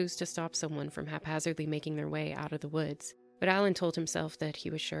itself, who's to stop someone from haphazardly making their way out of the woods? But Alan told himself that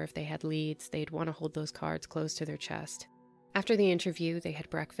he was sure if they had leads, they'd want to hold those cards close to their chest. After the interview, they had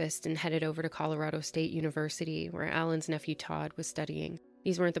breakfast and headed over to Colorado State University, where Alan's nephew Todd was studying.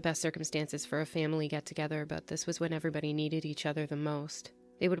 These weren't the best circumstances for a family get-together, but this was when everybody needed each other the most.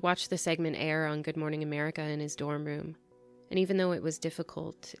 They would watch the segment air on Good Morning America in his dorm room. And even though it was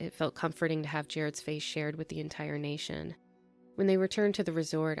difficult, it felt comforting to have Jaryd's face shared with the entire nation. When they returned to the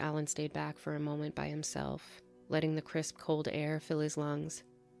resort, Alan stayed back for a moment by himself, letting the crisp, cold air fill his lungs.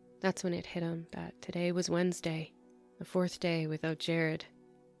 That's when it hit him that today was Wednesday, the 4th day without Jaryd.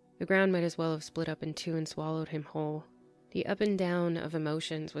 The ground might as well have split up in two and swallowed him whole. The up and down of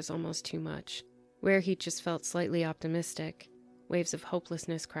emotions was almost too much. Where he just felt slightly optimistic, waves of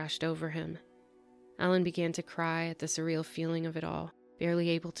hopelessness crashed over him. Alan began to cry at the surreal feeling of it all, barely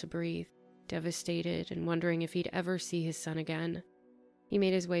able to breathe, devastated and wondering if he'd ever see his son again. He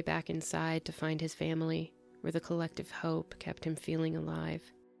made his way back inside to find his family, where the collective hope kept him feeling alive.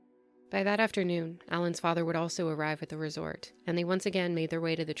 By that afternoon, Alan's father would also arrive at the resort, and they once again made their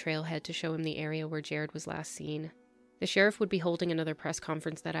way to the trailhead to show him the area where Jaryd was last seen. The sheriff would be holding another press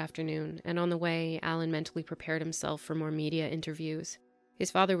conference that afternoon, and on the way, Alan mentally prepared himself for more media interviews. His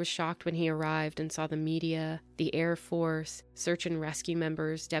father was shocked when he arrived and saw the media, the Air Force, search and rescue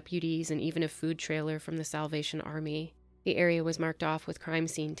members, deputies, and even a food trailer from the Salvation Army. The area was marked off with crime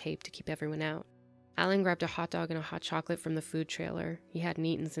scene tape to keep everyone out. Alan grabbed a hot dog and a hot chocolate from the food trailer. He hadn't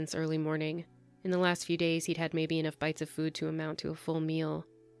eaten since early morning. In the last few days, he'd had maybe enough bites of food to amount to a full meal.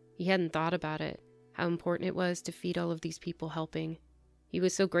 He hadn't thought about it, how important it was to feed all of these people helping. He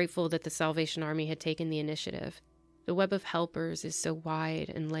was so grateful that the Salvation Army had taken the initiative. The web of helpers is so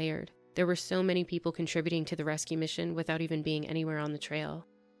wide and layered. There were so many people contributing to the rescue mission without even being anywhere on the trail.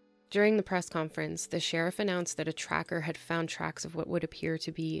 During the press conference, the sheriff announced that a tracker had found tracks of what would appear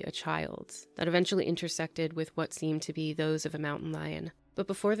to be a child's, that eventually intersected with what seemed to be those of a mountain lion. But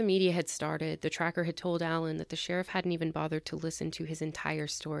before the media had started, the tracker had told Alan that the sheriff hadn't even bothered to listen to his entire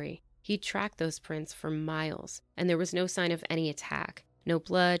story. He'd tracked those prints for miles, and there was no sign of any attack. No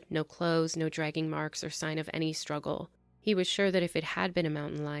blood, no clothes, no dragging marks or sign of any struggle. He was sure that if it had been a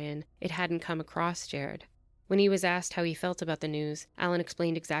mountain lion, it hadn't come across Jaryd. When he was asked how he felt about the news, Alan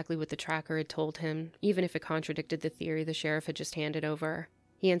explained exactly what the tracker had told him, even if it contradicted the theory the sheriff had just handed over.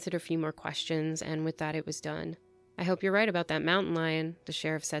 He answered a few more questions, and with that it was done. "I hope you're right about that mountain lion," the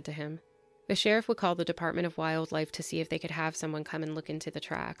sheriff said to him. The sheriff would call the Department of Wildlife to see if they could have someone come and look into the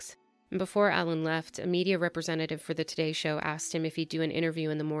tracks. And before Alan left, a media representative for the Today Show asked him if he'd do an interview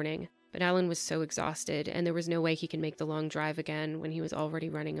in the morning. But Alan was so exhausted, and there was no way he could make the long drive again when he was already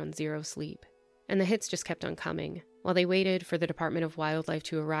running on zero sleep. And the hits just kept on coming. While they waited for the Department of Wildlife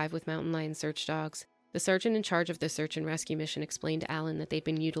to arrive with mountain lion search dogs, the sergeant in charge of the search and rescue mission explained to Alan that they'd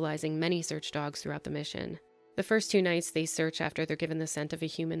been utilizing many search dogs throughout the mission. The first 2 nights they search after they're given the scent of a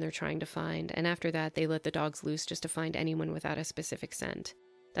human they're trying to find, and after that they let the dogs loose just to find anyone without a specific scent.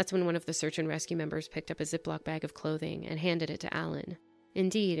 That's when one of the search and rescue members picked up a Ziploc bag of clothing and handed it to Alan.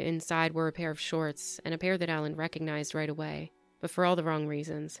 Indeed, inside were a pair of shorts, and a pair that Alan recognized right away, but for all the wrong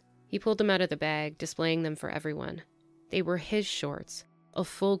reasons. He pulled them out of the bag, displaying them for everyone. They were his shorts, a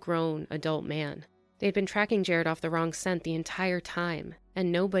full-grown adult man. They'd been tracking Jaryd off the wrong scent the entire time,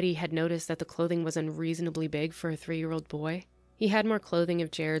 and nobody had noticed that the clothing was unreasonably big for a 3-year-old boy. He had more clothing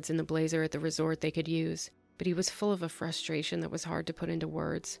of Jaryd's in the blazer at the resort they could use, but he was full of a frustration that was hard to put into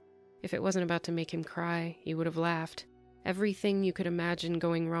words. If it wasn't about to make him cry, he would have laughed. Everything you could imagine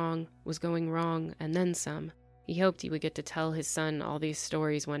going wrong was going wrong, and then some. He hoped he would get to tell his son all these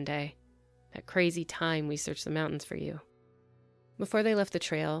stories one day. "That crazy time we searched the mountains for you." Before they left the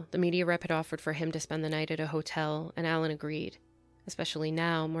trail, the media rep had offered for him to spend the night at a hotel, and Alan agreed. Especially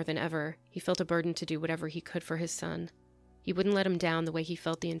now, more than ever, he felt a burden to do whatever he could for his son. He wouldn't let him down the way he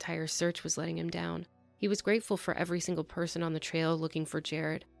felt the entire search was letting him down. He was grateful for every single person on the trail looking for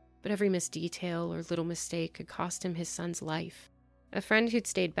Jaryd, but every missed detail or little mistake could cost him his son's life. A friend who'd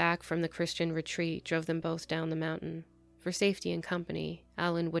stayed back from the Christian retreat drove them both down the mountain. For safety and company,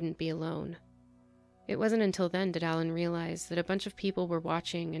 Alan wouldn't be alone. It wasn't until then did Alan realize that a bunch of people were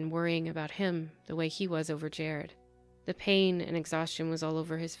watching and worrying about him the way he was over Jaryd. The pain and exhaustion was all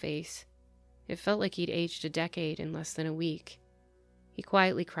over his face. It felt like he'd aged a decade in less than a week. He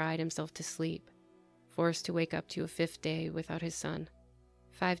quietly cried himself to sleep, forced to wake up to a 5th day without his son.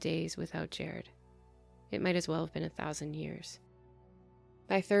 5 days without Jaryd. It might as well have been 1,000 years.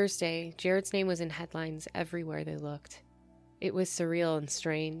 By Thursday, Jaryd's name was in headlines everywhere they looked. It was surreal and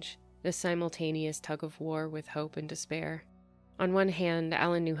strange, this simultaneous tug-of-war with hope and despair. On one hand,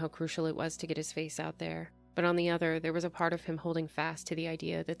 Alan knew how crucial it was to get his face out there, but on the other, there was a part of him holding fast to the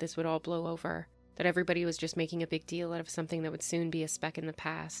idea that this would all blow over, that everybody was just making a big deal out of something that would soon be a speck in the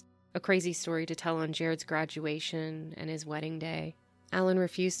past, a crazy story to tell on Jaryd's graduation and his wedding day. Alan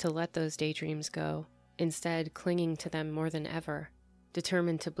refused to let those daydreams go, instead clinging to them more than ever,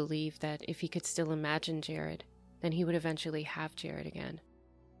 determined to believe that if he could still imagine Jaryd, then he would eventually have Jaryd again.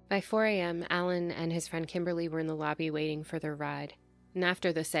 By 4 a.m., Alan and his friend Kimberly were in the lobby waiting for their ride. And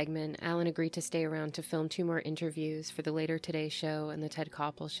after the segment, Alan agreed to stay around to film 2 more interviews for the later Today Show and the Ted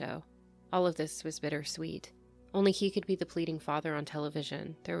Koppel Show. All of this was bittersweet. Only he could be the pleading father on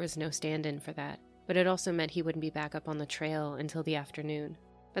television. There was no stand-in for that. But it also meant he wouldn't be back up on the trail until the afternoon.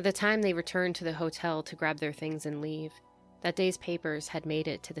 By the time they returned to the hotel to grab their things and leave, that day's papers had made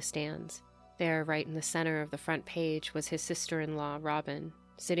it to the stands. There, right in the center of the front page, was his sister-in-law, Robin,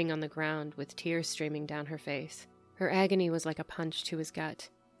 sitting on the ground with tears streaming down her face. Her agony was like a punch to his gut,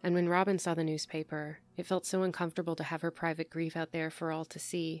 and when Robin saw the newspaper, it felt so uncomfortable to have her private grief out there for all to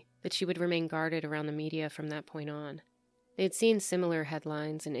see that she would remain guarded around the media from that point on. They had seen similar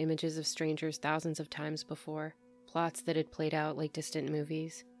headlines and images of strangers thousands of times before, plots that had played out like distant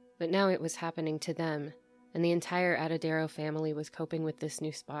movies, but now it was happening to them, and the entire Atadero family was coping with this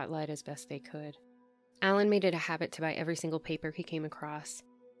new spotlight as best they could. Alan made it a habit to buy every single paper he came across.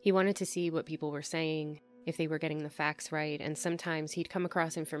 He wanted to see what people were saying, if they were getting the facts right, and sometimes he'd come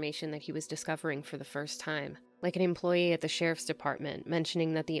across information that he was discovering for the first time, like an employee at the sheriff's department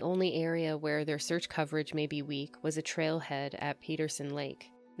mentioning that the only area where their search coverage may be weak was a trailhead at Peterson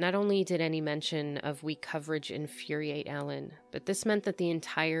Lake. Not only did any mention of weak coverage infuriate Alan, but this meant that the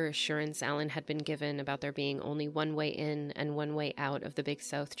entire assurance Alan had been given about there being only one way in and one way out of the Big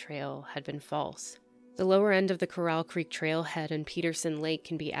South Trail had been false. The lower end of the Corral Creek trailhead and Peterson Lake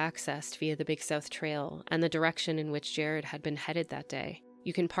can be accessed via the Big South Trail and the direction in which Jaryd had been headed that day.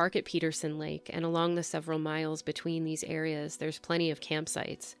 You can park at Peterson Lake, and along the several miles between these areas, there's plenty of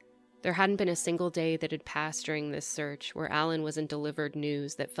campsites. There hadn't been a single day that had passed during this search where Alan wasn't delivered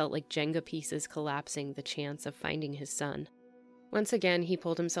news that felt like Jenga pieces collapsing the chance of finding his son. Once again, he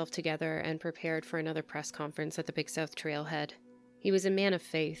pulled himself together and prepared for another press conference at the Big South Trailhead. He was a man of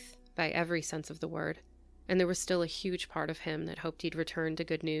faith, by every sense of the word, and there was still a huge part of him that hoped he'd return to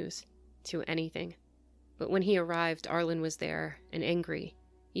good news, to anything. But when he arrived, Arlen was there, and angry.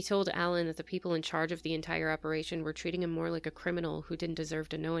 He told Alan that the people in charge of the entire operation were treating him more like a criminal who didn't deserve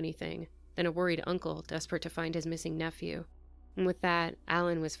to know anything than a worried uncle desperate to find his missing nephew. And with that,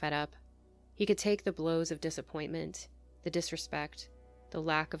 Alan was fed up. He could take the blows of disappointment, the disrespect, the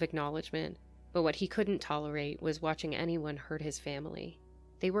lack of acknowledgement, but what he couldn't tolerate was watching anyone hurt his family.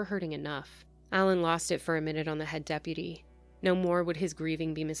 They were hurting enough. Alan lost it for a minute on the head deputy. No more would his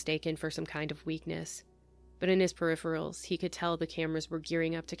grieving be mistaken for some kind of weakness. But in his peripherals, he could tell the cameras were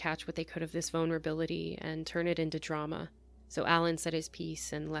gearing up to catch what they could of this vulnerability and turn it into drama. So Alan said his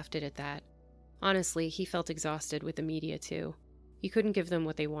piece and left it at that. Honestly, he felt exhausted with the media too. He couldn't give them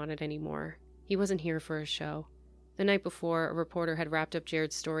what they wanted anymore. He wasn't here for a show. The night before, a reporter had wrapped up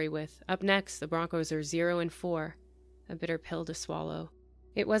Jaryd's story with, "Up next, the Broncos are 0-4. A bitter pill to swallow.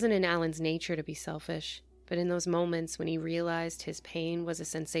 It wasn't in Alan's nature to be selfish, but in those moments when he realized his pain was a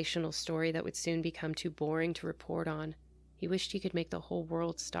sensational story that would soon become too boring to report on, he wished he could make the whole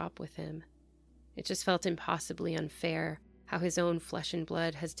world stop with him. It just felt impossibly unfair how his own flesh and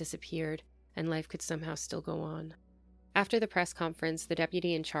blood has disappeared and life could somehow still go on. After the press conference, the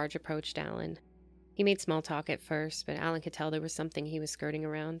deputy in charge approached Alan. He made small talk at first, but Alan could tell there was something he was skirting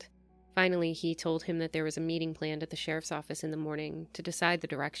around. Finally, he told him that there was a meeting planned at the sheriff's office in the morning to decide the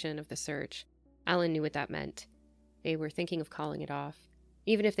direction of the search. Alan knew what that meant. They were thinking of calling it off.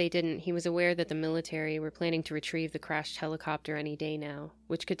 Even if they didn't, he was aware that the military were planning to retrieve the crashed helicopter any day now,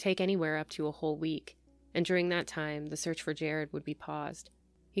 which could take anywhere up to a whole week, and during that time, the search for Jaryd would be paused.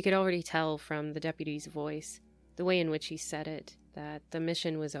 He could already tell from the deputy's voice, the way in which he said it, that the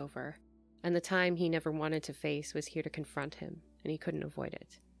mission was over, and the time he never wanted to face was here to confront him, and he couldn't avoid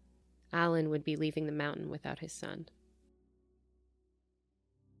it. Alan would be leaving the mountain without his son.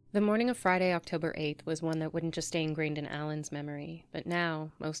 The morning of Friday, October 8th, was one that wouldn't just stay ingrained in Alan's memory, but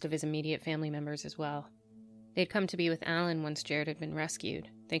now most of his immediate family members as well. They'd come to be with Alan once Jaryd had been rescued,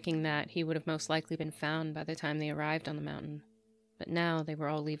 thinking that he would have most likely been found by the time they arrived on the mountain. But now they were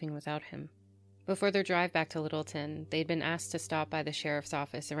all leaving without him. Before their drive back to Littleton, they'd been asked to stop by the sheriff's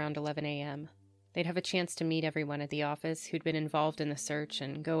office around 11 a.m. They'd have a chance to meet everyone at the office who'd been involved in the search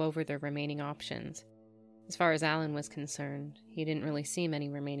and go over their remaining options. As far as Alan was concerned, he didn't really see many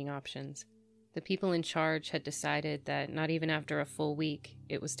remaining options. The people in charge had decided that not even after a full week,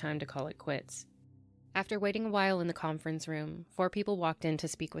 it was time to call it quits. After waiting a while in the conference room, 4 people walked in to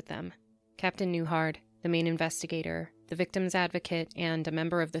speak with them. Captain Newhard, the main investigator, the victim's advocate, and a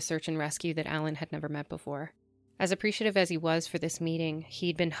member of the search and rescue that Alan had never met before. As appreciative as he was for this meeting,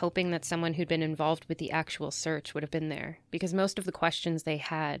 he'd been hoping that someone who'd been involved with the actual search would have been there, because most of the questions they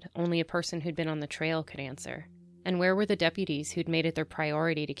had, only a person who'd been on the trail could answer. And where were the deputies who'd made it their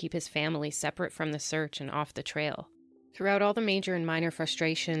priority to keep his family separate from the search and off the trail? Throughout all the major and minor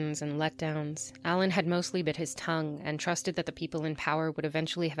frustrations and letdowns, Alan had mostly bit his tongue and trusted that the people in power would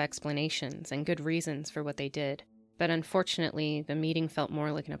eventually have explanations and good reasons for what they did. But unfortunately, the meeting felt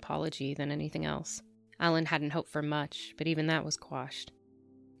more like an apology than anything else. Alan hadn't hoped for much, but even that was quashed.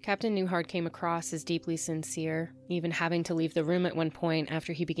 Captain Newhard came across as deeply sincere, even having to leave the room at one point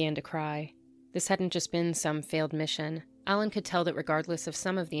after he began to cry. This hadn't just been some failed mission. Alan could tell that regardless of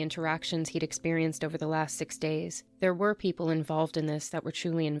some of the interactions he'd experienced over the last 6 days, there were people involved in this that were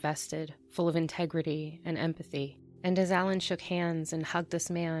truly invested, full of integrity and empathy. And as Alan shook hands and hugged this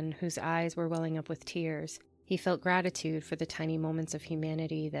man whose eyes were welling up with tears, he felt gratitude for the tiny moments of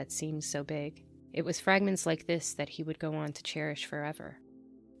humanity that seemed so big. It was fragments like this that he would go on to cherish forever.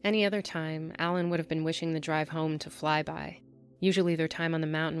 Any other time, Alan would have been wishing the drive home to fly by. Usually their time on the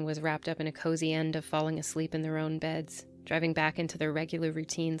mountain was wrapped up in a cozy end of falling asleep in their own beds, driving back into their regular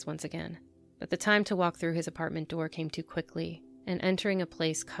routines once again. But the time to walk through his apartment door came too quickly, and entering a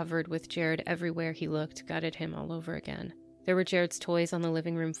place covered with Jaryd everywhere he looked gutted him all over again. There were Jaryd's toys on the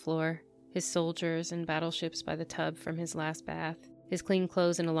living room floor, his soldiers and battleships by the tub from his last bath, his clean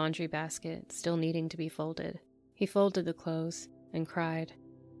clothes in a laundry basket, still needing to be folded. He folded the clothes, and cried,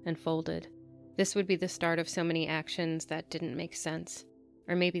 and folded. This would be the start of so many actions that didn't make sense.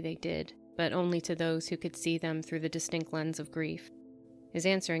 Or maybe they did, but only to those who could see them through the distinct lens of grief. His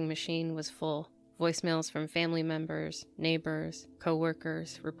answering machine was full. Voicemails from family members, neighbors,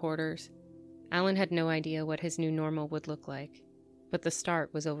 co-workers, reporters. Alan had no idea what his new normal would look like, but the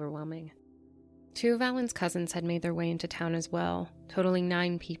start was overwhelming. 2 of Alan's cousins had made their way into town as well, totaling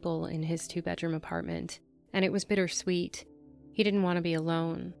 9 people in his 2-bedroom apartment, and it was bittersweet. He didn't want to be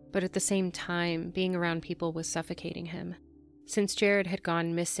alone, but at the same time, being around people was suffocating him. Since Jaryd had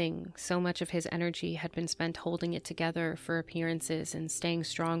gone missing, so much of his energy had been spent holding it together for appearances and staying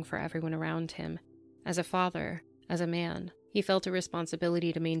strong for everyone around him. As a father, as a man, he felt a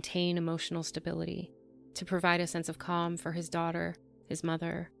responsibility to maintain emotional stability, to provide a sense of calm for his daughter, his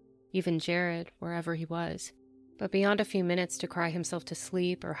mother, even Jaryd, wherever he was. But beyond a few minutes to cry himself to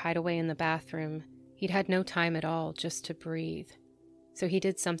sleep or hide away in the bathroom, he'd had no time at all just to breathe. So he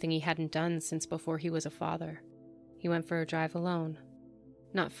did something he hadn't done since before he was a father. He went for a drive alone.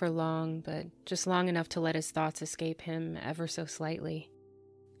 Not for long, but just long enough to let his thoughts escape him ever so slightly.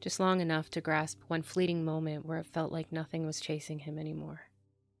 Just long enough to grasp one fleeting moment where it felt like nothing was chasing him anymore.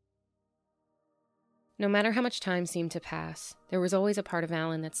 No matter how much time seemed to pass, there was always a part of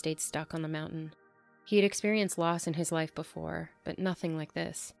Alan that stayed stuck on the mountain. He had experienced loss in his life before, but nothing like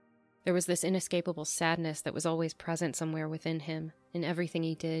this. There was this inescapable sadness that was always present somewhere within him, in everything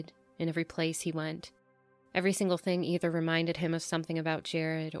he did, in every place he went. Every single thing either reminded him of something about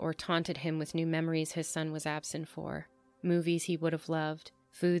Jaryd or taunted him with new memories his son was absent for. Movies he would have loved,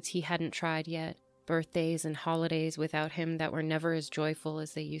 foods he hadn't tried yet, birthdays and holidays without him that were never as joyful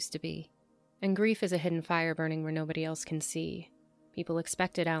as they used to be. And grief is a hidden fire burning where nobody else can see. People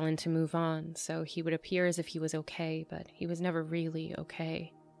expected Alan to move on, so he would appear as if he was okay, but he was never really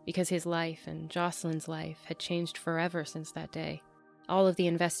okay. Because his life and Jocelyn's life had changed forever since that day. All of the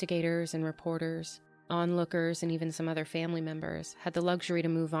investigators and reporters, onlookers, and even some other family members had the luxury to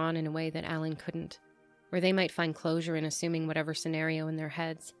move on in a way that Alan couldn't, where they might find closure in assuming whatever scenario in their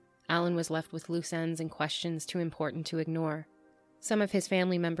heads. Alan was left with loose ends and questions too important to ignore. Some of his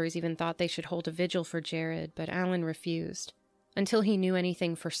family members even thought they should hold a vigil for Jaryd, but Alan refused. Until he knew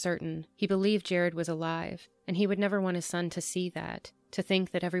anything for certain, he believed Jaryd was alive, and he would never want his son to see that, to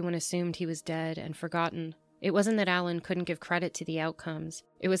think that everyone assumed he was dead and forgotten. It wasn't that Alan couldn't give credit to the outcomes.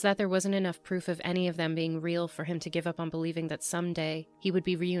 It was that there wasn't enough proof of any of them being real for him to give up on believing that someday he would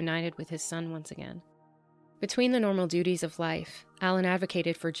be reunited with his son once again. Between the normal duties of life, Alan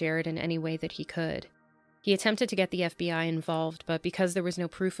advocated for Jaryd in any way that he could. He attempted to get the FBI involved, but because there was no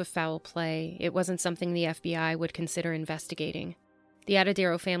proof of foul play, it wasn't something the FBI would consider investigating. The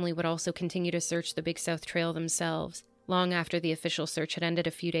Atadero family would also continue to search the Big South Trail themselves, long after the official search had ended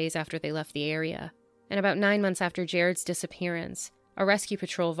a few days after they left the area. And about 9 months after Jaryd's disappearance, a rescue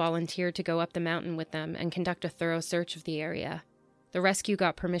patrol volunteered to go up the mountain with them and conduct a thorough search of the area. The rescue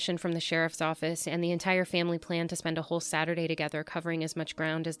got permission from the sheriff's office, and the entire family planned to spend a whole Saturday together covering as much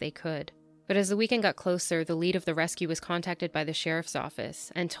ground as they could. But as the weekend got closer, the lead of the rescue was contacted by the sheriff's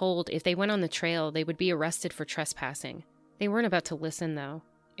office and told if they went on the trail, they would be arrested for trespassing. They weren't about to listen, though.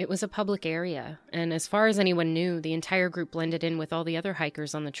 It was a public area, and as far as anyone knew, the entire group blended in with all the other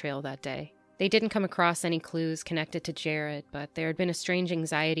hikers on the trail that day. They didn't come across any clues connected to Jaryd, but there had been a strange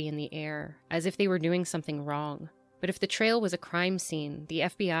anxiety in the air, as if they were doing something wrong. But if the trail was a crime scene, the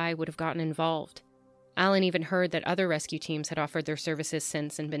FBI would have gotten involved. Alan even heard that other rescue teams had offered their services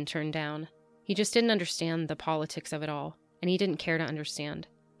since and been turned down. He just didn't understand the politics of it all, and he didn't care to understand.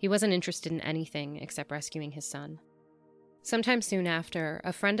 He wasn't interested in anything except rescuing his son. Sometime soon after,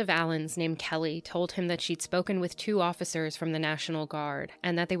 a friend of Alan's named Kelly told him that she'd spoken with 2 officers from the National Guard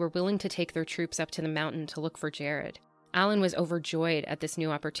and that they were willing to take their troops up to the mountain to look for Jaryd. Alan was overjoyed at this new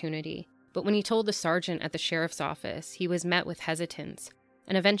opportunity, but when he told the sergeant at the sheriff's office, he was met with hesitance,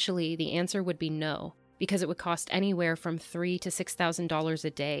 and eventually the answer would be no, because it would cost anywhere from $3,000 to $6,000 a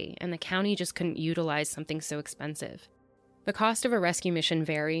day, and the county just couldn't utilize something so expensive. The cost of a rescue mission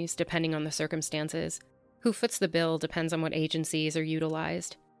varies depending on the circumstances. Who foots the bill depends on what agencies are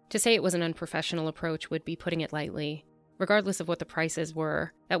utilized. To say it was an unprofessional approach would be putting it lightly. Regardless of what the prices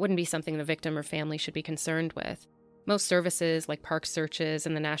were, that wouldn't be something the victim or family should be concerned with. Most services, like park searches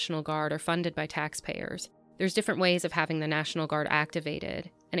and the National Guard, are funded by taxpayers. There's different ways of having the National Guard activated,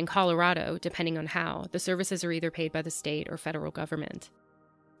 and in Colorado, depending on how, the services are either paid by the state or federal government.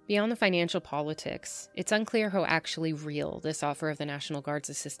 Beyond the financial politics, it's unclear how actually real this offer of the National Guard's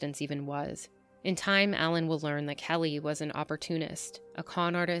assistance even was. In time, Alan will learn that Kelly was an opportunist, a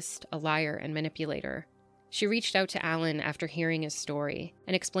con artist, a liar, and manipulator. She reached out to Alan after hearing his story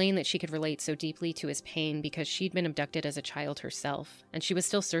and explained that she could relate so deeply to his pain because she'd been abducted as a child herself, and she was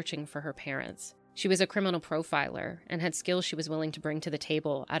still searching for her parents. She was a criminal profiler and had skills she was willing to bring to the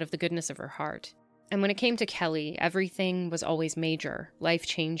table out of the goodness of her heart. And when it came to Kelly, everything was always major,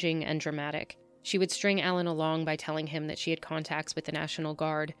 life-changing, and dramatic. She would string Alan along by telling him that she had contacts with the National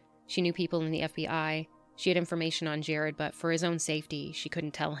Guard, she knew people in the FBI, she had information on Jaryd, but for his own safety, she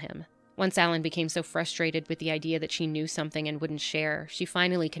couldn't tell him. Once Alan became so frustrated with the idea that she knew something and wouldn't share, she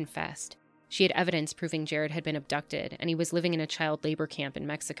finally confessed. She had evidence proving Jaryd had been abducted, and he was living in a child labor camp in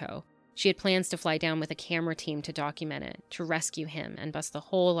Mexico. She had plans to fly down with a camera team to document it, to rescue him, and bust the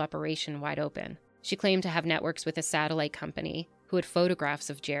whole operation wide open. She claimed to have networks with a satellite company, who had photographs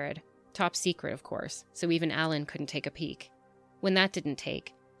of Jaryd. Top secret, of course, so even Alan couldn't take a peek. When that didn't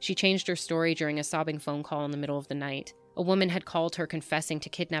take, she changed her story during a sobbing phone call in the middle of the night. A woman had called her confessing to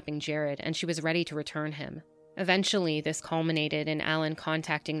kidnapping Jaryd, and she was ready to return him. Eventually, this culminated in Alan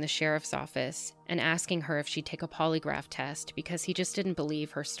contacting the sheriff's office and asking her if she'd take a polygraph test because he just didn't believe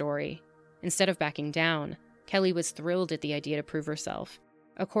her story. Instead of backing down, Kelly was thrilled at the idea to prove herself.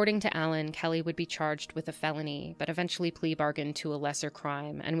 According to Alan, Kelly would be charged with a felony, but eventually plea bargained to a lesser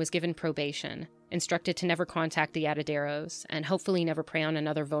crime and was given probation, instructed to never contact the Ataderos, and hopefully never prey on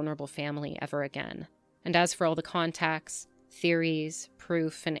another vulnerable family ever again. And as for all the contacts, theories,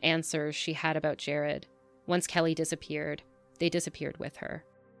 proof, and answers she had about Jaryd, once Kelly disappeared, they disappeared with her.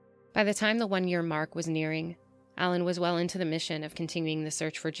 By the time the 1-year mark was nearing, Alan was well into the mission of continuing the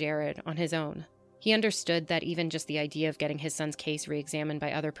search for Jaryd on his own. He understood that even just the idea of getting his son's case re-examined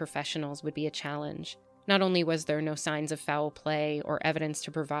by other professionals would be a challenge. Not only was there no signs of foul play or evidence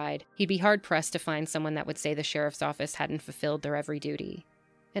to provide, he'd be hard-pressed to find someone that would say the sheriff's office hadn't fulfilled their every duty.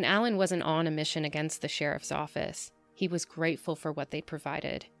 And Alan wasn't on a mission against the sheriff's office. He was grateful for what they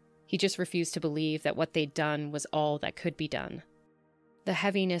provided. He just refused to believe that what they'd done was all that could be done. The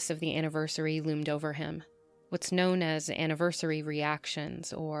heaviness of the anniversary loomed over him. What's known as anniversary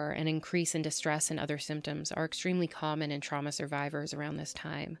reactions, or an increase in distress and other symptoms, are extremely common in trauma survivors around this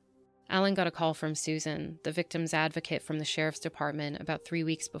time. Alan got a call from Susan, the victim's advocate from the sheriff's department, about 3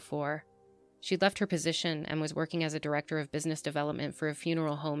 weeks before. She'd left her position and was working as a director of business development for a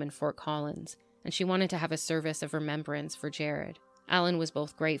funeral home in Fort Collins, and she wanted to have a service of remembrance for Jaryd. Alan was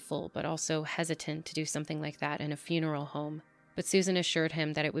both grateful but also hesitant to do something like that in a funeral home. But Susan assured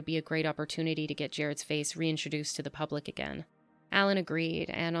him that it would be a great opportunity to get Jaryd's face reintroduced to the public again. Alan agreed,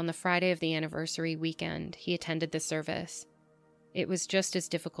 and on the Friday of the anniversary weekend, he attended the service. It was just as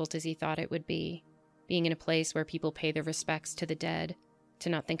difficult as he thought it would be, being in a place where people pay their respects to the dead, to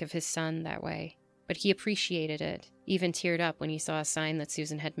not think of his son that way. But he appreciated it, even teared up when he saw a sign that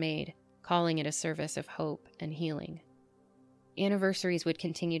Susan had made, calling it a service of hope and healing. Anniversaries would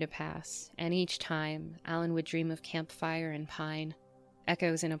continue to pass, and each time, Alan would dream of campfire and pine,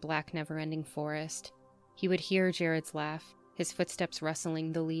 echoes in a black never-ending forest. He would hear Jaryd's laugh, his footsteps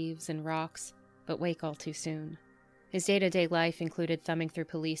rustling the leaves and rocks, but wake all too soon. His day-to-day life included thumbing through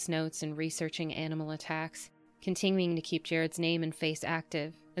police notes and researching animal attacks, continuing to keep Jaryd's name and face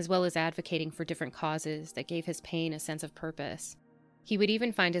active, as well as advocating for different causes that gave his pain a sense of purpose. He would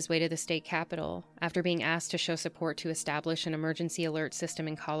even find his way to the state capitol after being asked to show support to establish an emergency alert system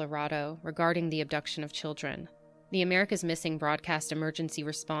in Colorado regarding the abduction of children. The America's Missing Broadcast Emergency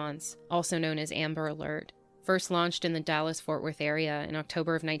Response, also known as Amber Alert, first launched in the Dallas-Fort Worth area in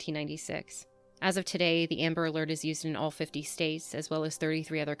October of 1996. As of today, the Amber Alert is used in all 50 states, as well as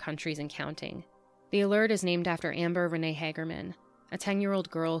 33 other countries and counting. The alert is named after Amber Renee Hagerman, a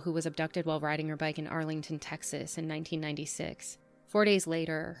 10-year-old girl who was abducted while riding her bike in Arlington, Texas in 1996. 4 days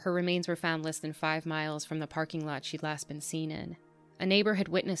later, her remains were found less than 5 miles from the parking lot she'd last been seen in. A neighbor had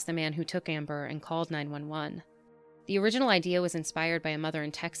witnessed the man who took Amber and called 911. The original idea was inspired by a mother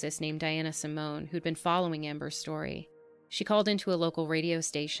in Texas named Diana Simone, who'd been following Amber's story. She called into a local radio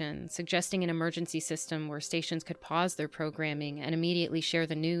station, suggesting an emergency system where stations could pause their programming and immediately share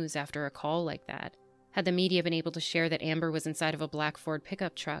the news after a call like that. Had the media been able to share that Amber was inside of a black Ford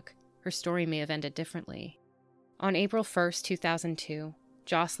pickup truck, her story may have ended differently. On April 1st, 2002,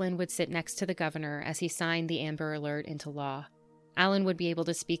 Jocelyn would sit next to the governor as he signed the Amber Alert into law. Alan would be able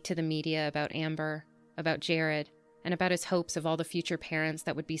to speak to the media about Amber, about Jaryd, and about his hopes of all the future parents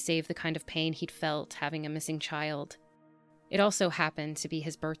that would be saved the kind of pain he'd felt having a missing child. It also happened to be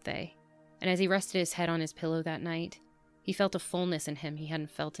his birthday, and as he rested his head on his pillow that night, he felt a fullness in him he hadn't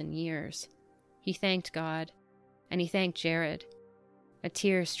felt in years. He thanked God, and he thanked Jaryd. A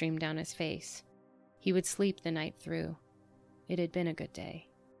tear streamed down his face. He would sleep the night through. It had been a good day.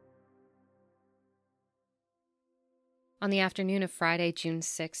 On the afternoon of Friday, June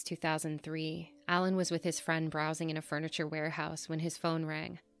 6, 2003, Alan was with his friend browsing in a furniture warehouse when his phone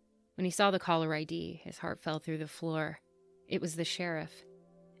rang. When he saw the caller ID, his heart fell through the floor. It was the sheriff.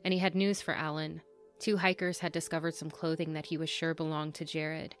 And he had news for Alan. 2 hikers had discovered some clothing that he was sure belonged to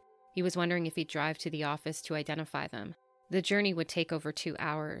Jaryd. He was wondering if he'd drive to the office to identify them. The journey would take over 2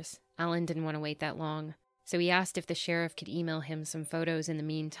 hours. Alan didn't want to wait that long, so he asked if the sheriff could email him some photos in the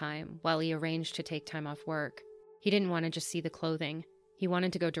meantime while he arranged to take time off work. He didn't want to just see the clothing. He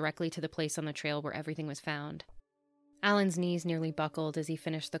wanted to go directly to the place on the trail where everything was found. Alan's knees nearly buckled as he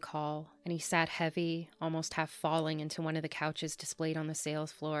finished the call, and he sat heavy, almost half falling into one of the couches displayed on the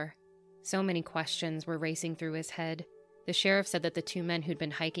sales floor. So many questions were racing through his head. The sheriff said that the 2 men who'd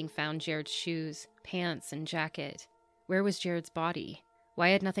been hiking found Jaryd's shoes, pants, and jacket. Where was Jaryd's body? Why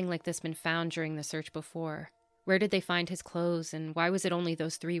had nothing like this been found during the search before? Where did they find his clothes, and why was it only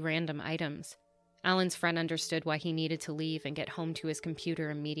those 3 random items? Alan's friend understood why he needed to leave and get home to his computer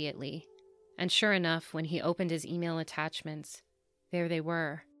immediately. And sure enough, when he opened his email attachments, there they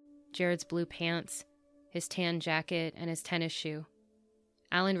were. Jaryd's blue pants, his tan jacket, and his tennis shoe.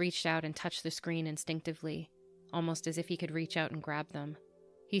 Alan reached out and touched the screen instinctively, almost as if he could reach out and grab them.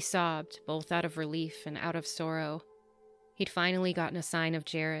 He sobbed, both out of relief and out of sorrow. He'd finally gotten a sign of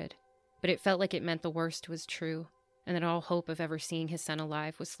Jaryd, but it felt like it meant the worst was true, and that all hope of ever seeing his son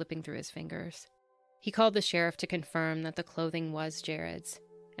alive was slipping through his fingers. He called the sheriff to confirm that the clothing was Jaryd's,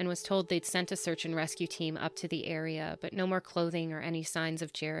 and was told they'd sent a search and rescue team up to the area, but no more clothing or any signs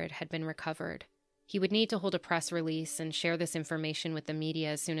of Jaryd had been recovered. He would need to hold a press release and share this information with the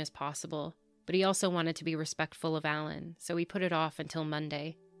media as soon as possible, but he also wanted to be respectful of Alan, so he put it off until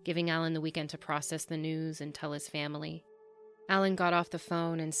Monday, giving Alan the weekend to process the news and tell his family. Alan got off the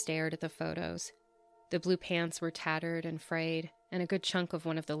phone and stared at the photos. The blue pants were tattered and frayed, and a good chunk of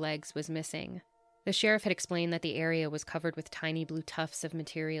one of the legs was missing. The sheriff had explained that the area was covered with tiny blue tufts of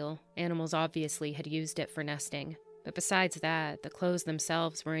material. Animals obviously had used it for nesting. But besides that, the clothes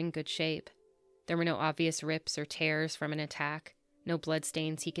themselves were in good shape. There were no obvious rips or tears from an attack, no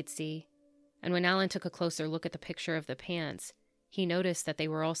bloodstains he could see. And when Alan took a closer look at the picture of the pants, he noticed that they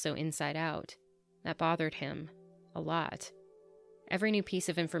were also inside out. That bothered him a lot. Every new piece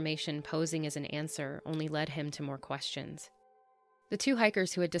of information posing as an answer only led him to more questions. The 2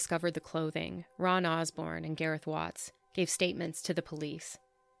 hikers who had discovered the clothing, Ron Osborne and Gareth Watts, gave statements to the police.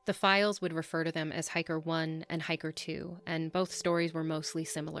 The files would refer to them as Hiker 1 and Hiker 2, and both stories were mostly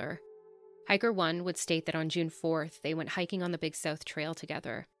similar. Hiker 1 would state that on June 4th, they went hiking on the Big South Trail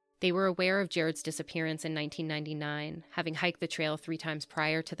together. They were aware of Jaryd's disappearance in 1999, having hiked the trail 3 times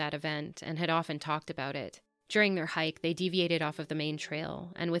prior to that event, and had often talked about it. During their hike, they deviated off of the main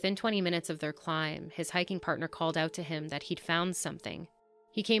trail, and within 20 minutes of their climb, his hiking partner called out to him that he'd found something.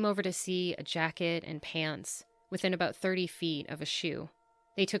 He came over to see a jacket and pants within about 30 feet of a shoe.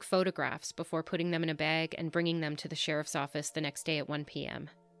 They took photographs before putting them in a bag and bringing them to the sheriff's office the next day at 1 p.m.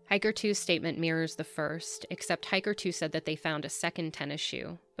 Hiker 2's statement mirrors the first, except Hiker 2 said that they found a second tennis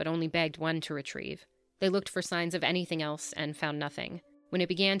shoe, but only bagged one to retrieve. They looked for signs of anything else and found nothing. When it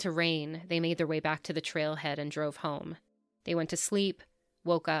began to rain, they made their way back to the trailhead and drove home. They went to sleep,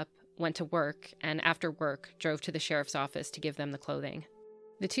 woke up, went to work, and after work, drove to the sheriff's office to give them the clothing.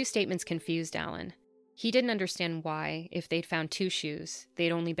 The 2 statements confused Alan. He didn't understand why, if they'd found 2 shoes,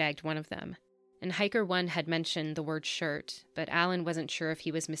 they'd only bagged one of them. And Hiker 1 had mentioned the word shirt, but Alan wasn't sure if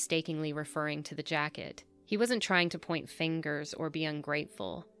he was mistakenly referring to the jacket. He wasn't trying to point fingers or be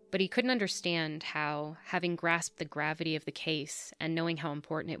ungrateful, but he couldn't understand how, having grasped the gravity of the case and knowing how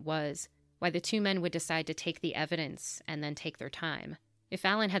important it was, why the 2 men would decide to take the evidence and then take their time. If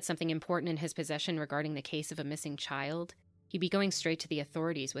Alan had something important in his possession regarding the case of a missing child, he'd be going straight to the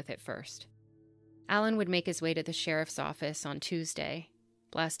authorities with it first. Alan would make his way to the sheriff's office on Tuesday,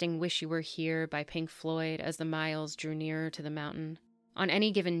 blasting "Wish You Were Here" by Pink Floyd as the miles drew nearer to the mountain. On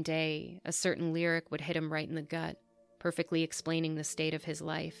any given day, a certain lyric would hit him right in the gut, perfectly explaining the state of his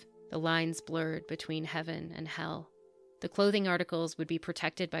life, the lines blurred between heaven and hell. The clothing articles would be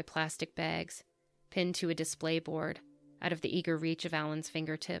protected by plastic bags, pinned to a display board, out of the eager reach of Alan's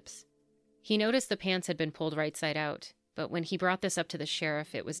fingertips. He noticed the pants had been pulled right side out, but when he brought this up to the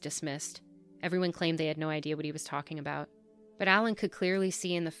sheriff, it was dismissed. Everyone claimed they had no idea what he was talking about. But Alan could clearly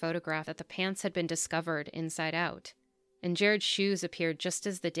see in the photograph that the pants had been discovered inside out, and Jaryd's shoes appeared just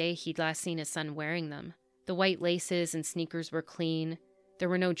as the day he'd last seen his son wearing them. The white laces and sneakers were clean. There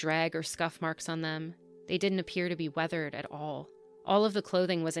were no drag or scuff marks on them. They didn't appear to be weathered at all. All of the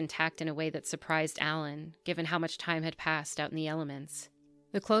clothing was intact in a way that surprised Alan, given how much time had passed out in the elements.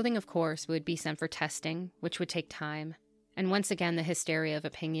 The clothing, of course, would be sent for testing, which would take time, and once again the hysteria of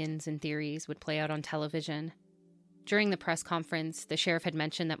opinions and theories would play out on television. During the press conference, the sheriff had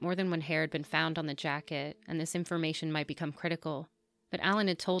mentioned that more than one hair had been found on the jacket, and this information might become critical. But Alan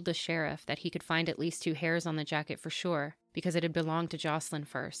had told the sheriff that he could find at least 2 hairs on the jacket for sure, because it had belonged to Jocelyn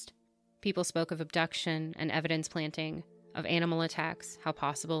first. People spoke of abduction and evidence planting, of animal attacks, how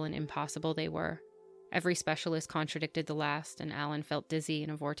possible and impossible they were. Every specialist contradicted the last, and Alan felt dizzy in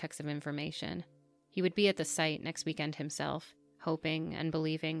a vortex of information. He would be at the site next weekend himself, hoping and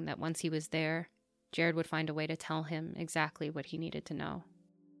believing that once he was there, Jaryd would find a way to tell him exactly what he needed to know.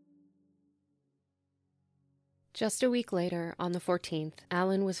 Just a week later, on the 14th,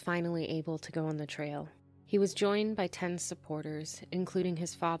 Alan was finally able to go on the trail. He was joined by 10 supporters, including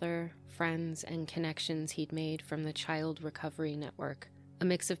his father, friends, and connections he'd made from the Child Recovery Network, a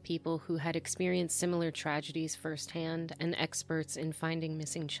mix of people who had experienced similar tragedies firsthand and experts in finding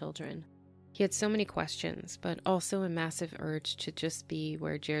missing children. He had so many questions, but also a massive urge to just be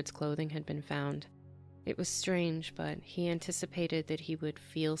where Jaryd's clothing had been found. It was strange, but he anticipated that he would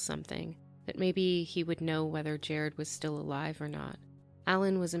feel something, that maybe he would know whether Jaryd was still alive or not.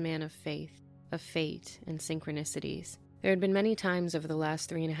 Alan was a man of faith, of fate, and synchronicities. There had been many times over the last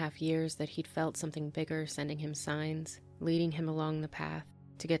 3.5 years that he'd felt something bigger sending him signs, leading him along the path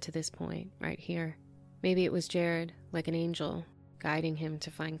to get to this point, right here. Maybe it was Jaryd, like an angel, guiding him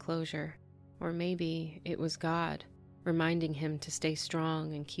to find closure. Or maybe it was God, reminding him to stay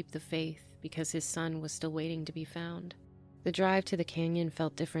strong and keep the faith because his son was still waiting to be found. The drive to the canyon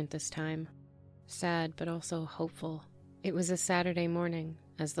felt different this time. Sad, but also hopeful. It was a Saturday morning,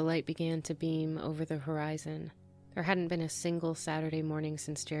 as the light began to beam over the horizon. There hadn't been a single Saturday morning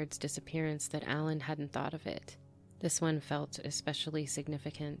since Jaryd's disappearance that Alan hadn't thought of it. This one felt especially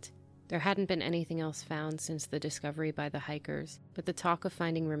significant. There hadn't been anything else found since the discovery by the hikers, but the talk of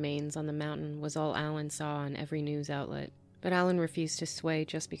finding remains on the mountain was all Alan saw on every news outlet. But Alan refused to sway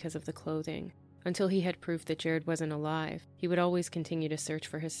just because of the clothing. Until he had proof that Jaryd wasn't alive, he would always continue to search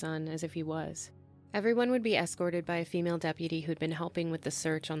for his son as if he was. Everyone would be escorted by a female deputy who'd been helping with the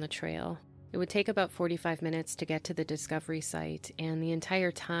search on the trail. It would take about 45 minutes to get to the discovery site, and the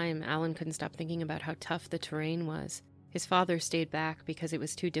entire time Alan couldn't stop thinking about how tough the terrain was. His father stayed back because it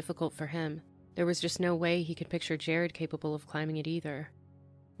was too difficult for him. There was just no way he could picture Jaryd capable of climbing it either.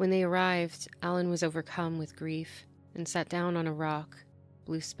 When they arrived, Alan was overcome with grief and sat down on a rock,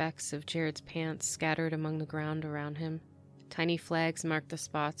 blue specks of Jaryd's pants scattered among the ground around him. Tiny flags marked the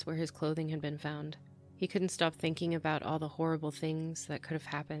spots where his clothing had been found. He couldn't stop thinking about all the horrible things that could have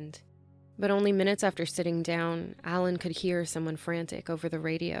happened. But only minutes after sitting down, Alan could hear someone frantic over the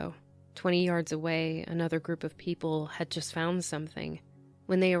radio. 20 yards away, another group of people had just found something.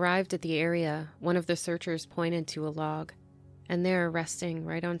 When they arrived at the area, one of the searchers pointed to a log, and there, resting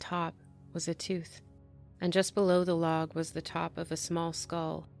right on top, was a tooth. And just below the log was the top of a small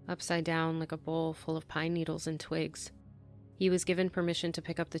skull, upside down like a bowl full of pine needles and twigs. He was given permission to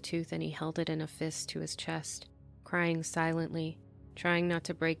pick up the tooth, and he held it in a fist to his chest, crying silently, trying not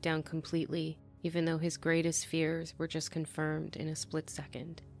to break down completely, even though his greatest fears were just confirmed in a split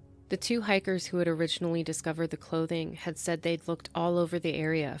second. The 2 hikers who had originally discovered the clothing had said they'd looked all over the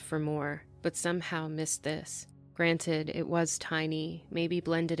area for more, but somehow missed this. Granted, it was tiny, maybe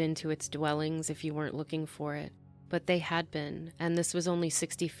blended into its dwellings if you weren't looking for it, but they had been, and this was only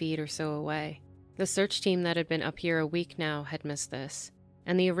 60 feet or so away. The search team that had been up here a week now had missed this,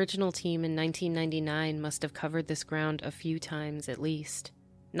 and the original team in 1999 must have covered this ground a few times at least.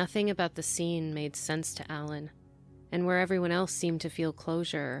 Nothing about the scene made sense to Alan, and where everyone else seemed to feel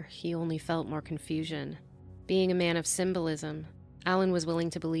closure, he only felt more confusion. Being a man of symbolism, Alan was willing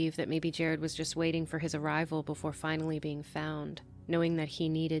to believe that maybe Jaryd was just waiting for his arrival before finally being found, knowing that he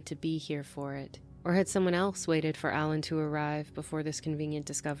needed to be here for it. Or had someone else waited for Alan to arrive before this convenient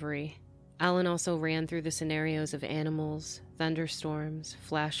discovery? Alan also ran through the scenarios of animals, thunderstorms,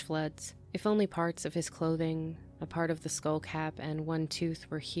 flash floods. If only parts of his clothing, a part of the skull cap, and one tooth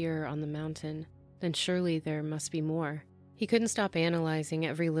were here on the mountain, then surely there must be more. He couldn't stop analyzing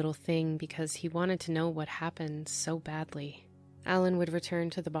every little thing because he wanted to know what happened so badly. Alan would return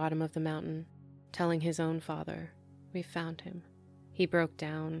to the bottom of the mountain, telling his own father, "We found him." He broke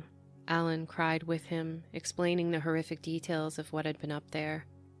down. Alan cried with him, explaining the horrific details of what had been up there.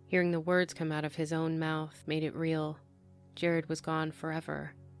 Hearing the words come out of his own mouth made it real. Jaryd was gone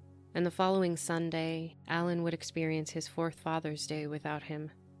forever. And the following Sunday, Alan would experience his 4th Father's Day without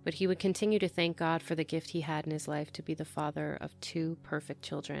him. But he would continue to thank God for the gift he had in his life to be the father of 2 perfect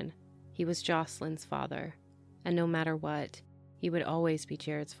children. He was Jocelyn's father, and no matter what, he would always be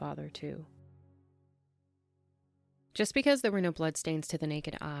Jaryd's father too. Just because there were no bloodstains to the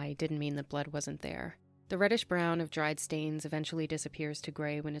naked eye didn't mean that blood wasn't there. The reddish-brown of dried stains eventually disappears to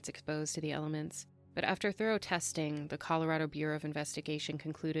gray when it's exposed to the elements. But after thorough testing, the Colorado Bureau of Investigation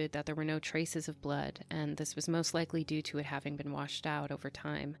concluded that there were no traces of blood, and this was most likely due to it having been washed out over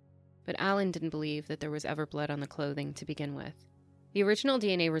time. But Alan didn't believe that there was ever blood on the clothing to begin with. The original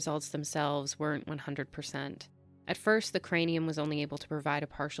DNA results themselves weren't 100%. At first, the cranium was only able to provide a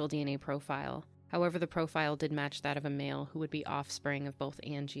partial DNA profile. However, the profile did match that of a male who would be offspring of both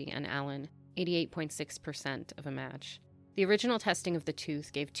Angie and Alan, 88.6% of a match. The original testing of the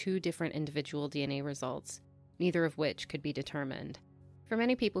tooth gave 2 different individual DNA results, neither of which could be determined. For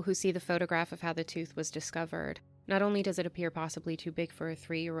many people who see the photograph of how the tooth was discovered, not only does it appear possibly too big for a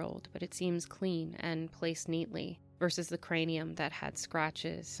 3-year-old, but it seems clean and placed neatly, versus the cranium that had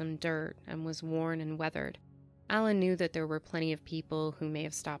scratches, some dirt, and was worn and weathered. Alan knew that there were plenty of people who may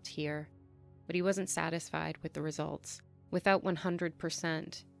have stopped here, but he wasn't satisfied with the results. Without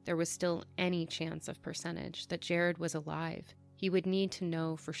 100%, there was still any chance of percentage that Jaryd was alive. He would need to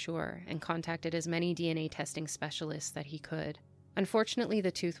know for sure and contacted as many DNA testing specialists that he could. Unfortunately,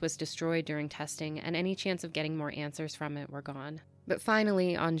 the tooth was destroyed during testing and any chance of getting more answers from it were gone. But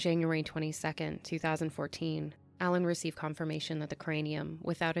finally, on January 22, 2014, Alan received confirmation that the cranium,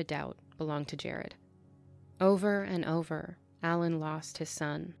 without a doubt, belonged to Jaryd. Over and over, Alan lost his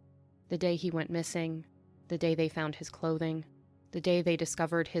son. The day he went missing, the day they found his clothing, the day they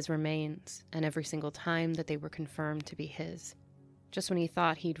discovered his remains, and every single time that they were confirmed to be his. Just when he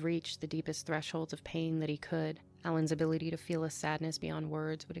thought he'd reached the deepest thresholds of pain that he could, Alan's ability to feel a sadness beyond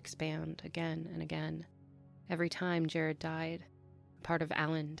words would expand again and again. Every time Jaryd died, a part of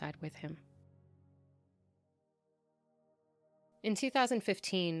Alan died with him. In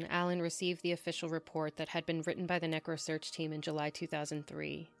 2015, Alan received the official report that had been written by the necrosearch team in July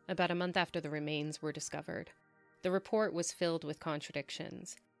 2003, about a month after the remains were discovered. The report was filled with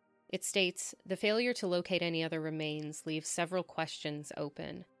contradictions. It states, the failure to locate any other remains leaves several questions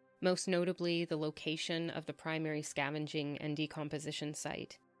open, most notably the location of the primary scavenging and decomposition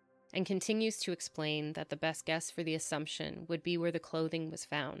site, and continues to explain that the best guess for the assumption would be where the clothing was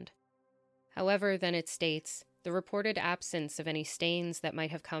found. However, then it states, the reported absence of any stains that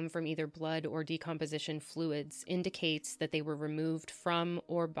might have come from either blood or decomposition fluids indicates that they were removed from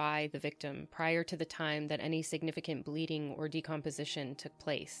or by the victim prior to the time that any significant bleeding or decomposition took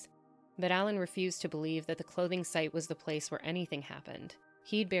place. But Alan refused to believe that the clothing site was the place where anything happened.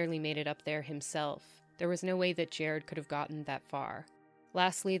 He'd barely made it up there himself. There was no way that Jaryd could have gotten that far.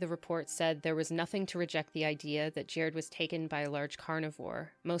 Lastly, the report said there was nothing to reject the idea that Jaryd was taken by a large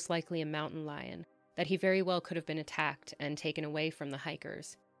carnivore, most likely a mountain lion, that he very well could have been attacked and taken away from the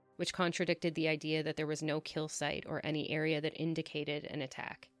hikers, which contradicted the idea that there was no kill site or any area that indicated an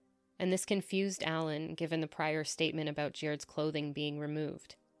attack. And this confused Alan, given the prior statement about Jaryd's clothing being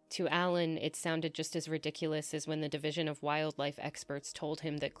removed. To Alan, it sounded just as ridiculous as when the Division of Wildlife experts told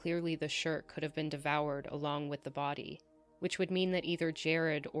him that clearly the shirt could have been devoured along with the body, which would mean that either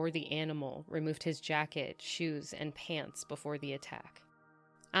Jaryd or the animal removed his jacket, shoes, and pants before the attack.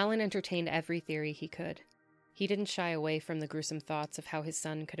 Alan entertained every theory he could. He didn't shy away from the gruesome thoughts of how his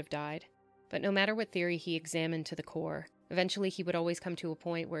son could have died. But no matter what theory he examined to the core, eventually he would always come to a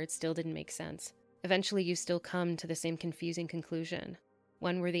point where it still didn't make sense. Eventually you still come to the same confusing conclusion,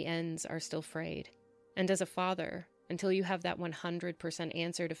 one where the ends are still frayed. And as a father, until you have that 100%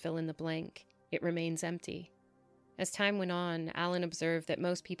 answer to fill in the blank, it remains empty. As time went on, Alan observed that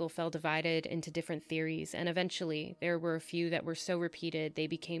most people fell divided into different theories, and eventually there were a few that were so repeated they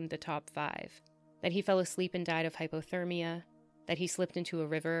became the top 5. That he fell asleep and died of hypothermia, that he slipped into a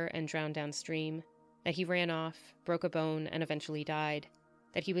river and drowned downstream, that he ran off, broke a bone, and eventually died,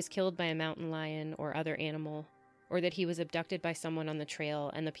 that he was killed by a mountain lion or other animal, or that he was abducted by someone on the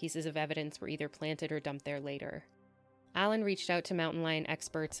trail and the pieces of evidence were either planted or dumped there later. Alan reached out to mountain lion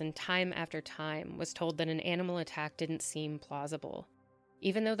experts and time after time was told that an animal attack didn't seem plausible.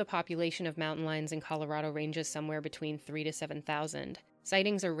 Even though the population of mountain lions in Colorado ranges somewhere between 3,000 to 7,000,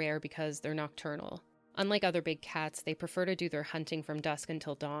 sightings are rare because they're nocturnal. Unlike other big cats, they prefer to do their hunting from dusk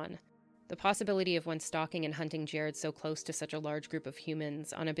until dawn. The possibility of one stalking and hunting Jaryd so close to such a large group of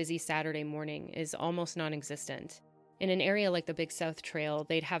humans on a busy Saturday morning is almost non-existent. In an area like the Big South Trail,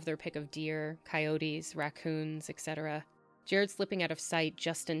 they'd have their pick of deer, coyotes, raccoons, etc. Jaryd slipping out of sight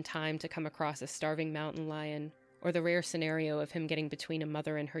just in time to come across a starving mountain lion, or the rare scenario of him getting between a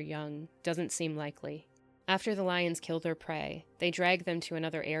mother and her young, doesn't seem likely. After the lions kill their prey, they drag them to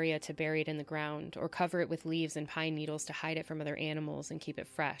another area to bury it in the ground, or cover it with leaves and pine needles to hide it from other animals and keep it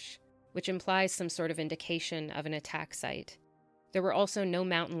fresh, which implies some sort of indication of an attack site. There were also no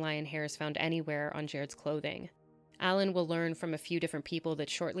mountain lion hairs found anywhere on Jaryd's clothing. Alan will learn from a few different people that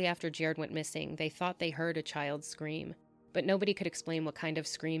shortly after Jaryd went missing, they thought they heard a child scream. But nobody could explain what kind of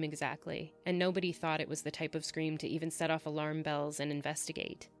scream exactly, and nobody thought it was the type of scream to even set off alarm bells and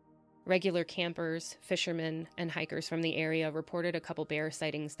investigate. Regular campers, fishermen, and hikers from the area reported a couple bear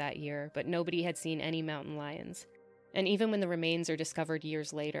sightings that year, but nobody had seen any mountain lions. And even when the remains are discovered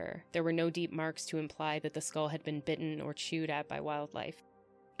years later, there were no deep marks to imply that the skull had been bitten or chewed at by wildlife.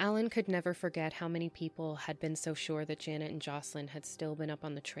 Alan could never forget how many people had been so sure that Janet and Jocelyn had still been up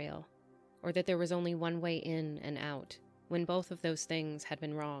on the trail, or that there was only one way in and out, when both of those things had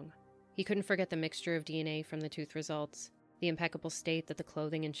been wrong. He couldn't forget the mixture of DNA from the tooth results, the impeccable state that the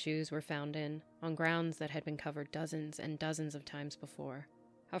clothing and shoes were found in, on grounds that had been covered dozens and dozens of times before.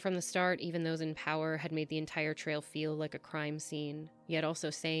 How from the start, even those in power had made the entire trail feel like a crime scene, yet also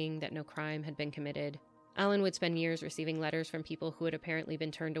saying that no crime had been committed. Alan would spend years receiving letters from people who had apparently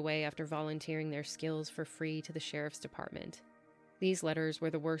been turned away after volunteering their skills for free to the sheriff's department. These letters were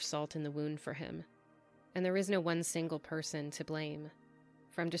the worst salt in the wound for him. And there is no one single person to blame.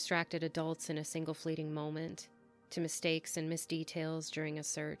 From distracted adults in a single fleeting moment, to mistakes and misdetails during a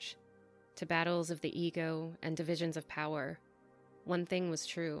search, to battles of the ego and divisions of power, one thing was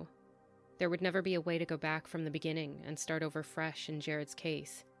true. There would never be a way to go back from the beginning and start over fresh in Jaryd's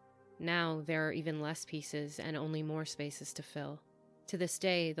case. Now there are even less pieces and only more spaces to fill. To this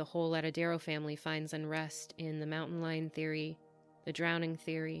day, the whole Atadero family finds unrest in the mountain lion theory, the drowning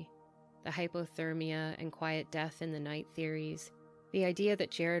theory, the hypothermia and quiet death in the night theories, the idea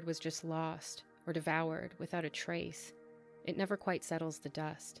that Jaryd was just lost or devoured without a trace. It never quite settles the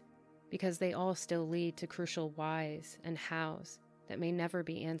dust, because they all still lead to crucial whys and hows that may never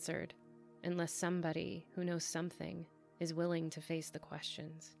be answered, unless somebody who knows something is willing to face the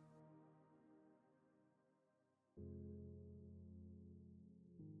questions.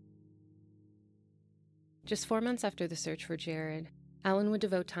 Just 4 months after the search for Jaryd, Alan would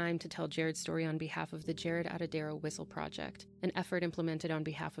devote time to tell Jaryd's story on behalf of the Jaryd Atadero Whistle Project, an effort implemented on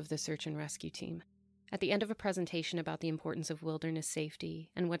behalf of the search and rescue team. At the end of a presentation about the importance of wilderness safety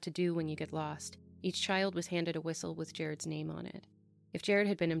and what to do when you get lost, each child was handed a whistle with Jaryd's name on it. If Jaryd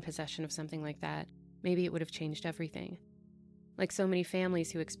had been in possession of something like that, maybe it would have changed everything. Like so many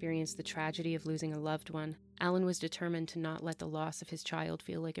families who experienced the tragedy of losing a loved one, Alan was determined to not let the loss of his child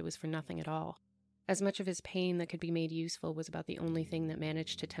feel like it was for nothing at all. As much of his pain that could be made useful was about the only thing that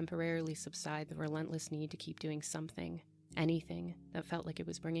managed to temporarily subside the relentless need to keep doing something, anything, that felt like it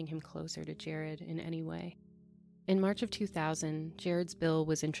was bringing him closer to Jaryd in any way. In March of 2000, Jaryd's bill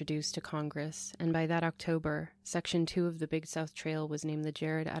was introduced to Congress, and by that October, Section 2 of the Big South Trail was named the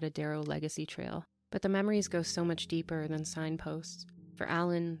Jaryd Atadero Legacy Trail. But the memories go so much deeper than signposts. For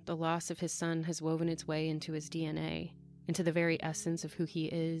Alan, the loss of his son has woven its way into his DNA, into the very essence of who he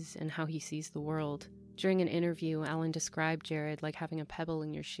is and how he sees the world. During an interview, Alan described Jaryd like having a pebble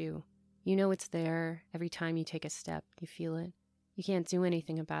in your shoe. You know it's there. Every time you take a step, you feel it. You can't do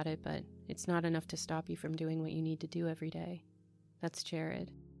anything about it, but it's not enough to stop you from doing what you need to do every day. That's Jaryd.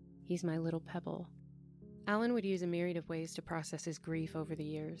 He's my little pebble. Alan would use a myriad of ways to process his grief over the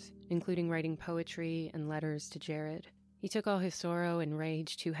years, including writing poetry and letters to Jaryd. He took all his sorrow and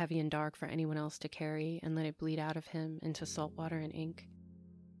rage too heavy and dark for anyone else to carry and let it bleed out of him into salt water and ink.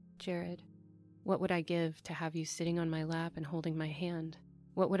 Jaryd, what would I give to have you sitting on my lap and holding my hand?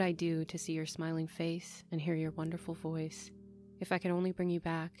 What would I do to see your smiling face and hear your wonderful voice? If I could only bring you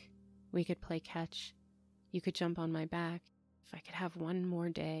back, we could play catch. You could jump on my back. If I could have one more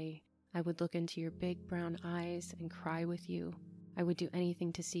day, I would look into your big brown eyes and cry with you. I would do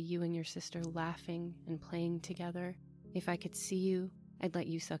anything to see you and your sister laughing and playing together. If I could see you, I'd let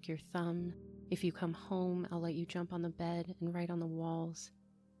you suck your thumb. If you come home, I'll let you jump on the bed and write on the walls.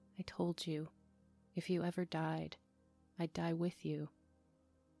 I told you, if you ever died, I'd die with you.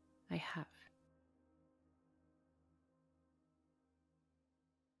 I have.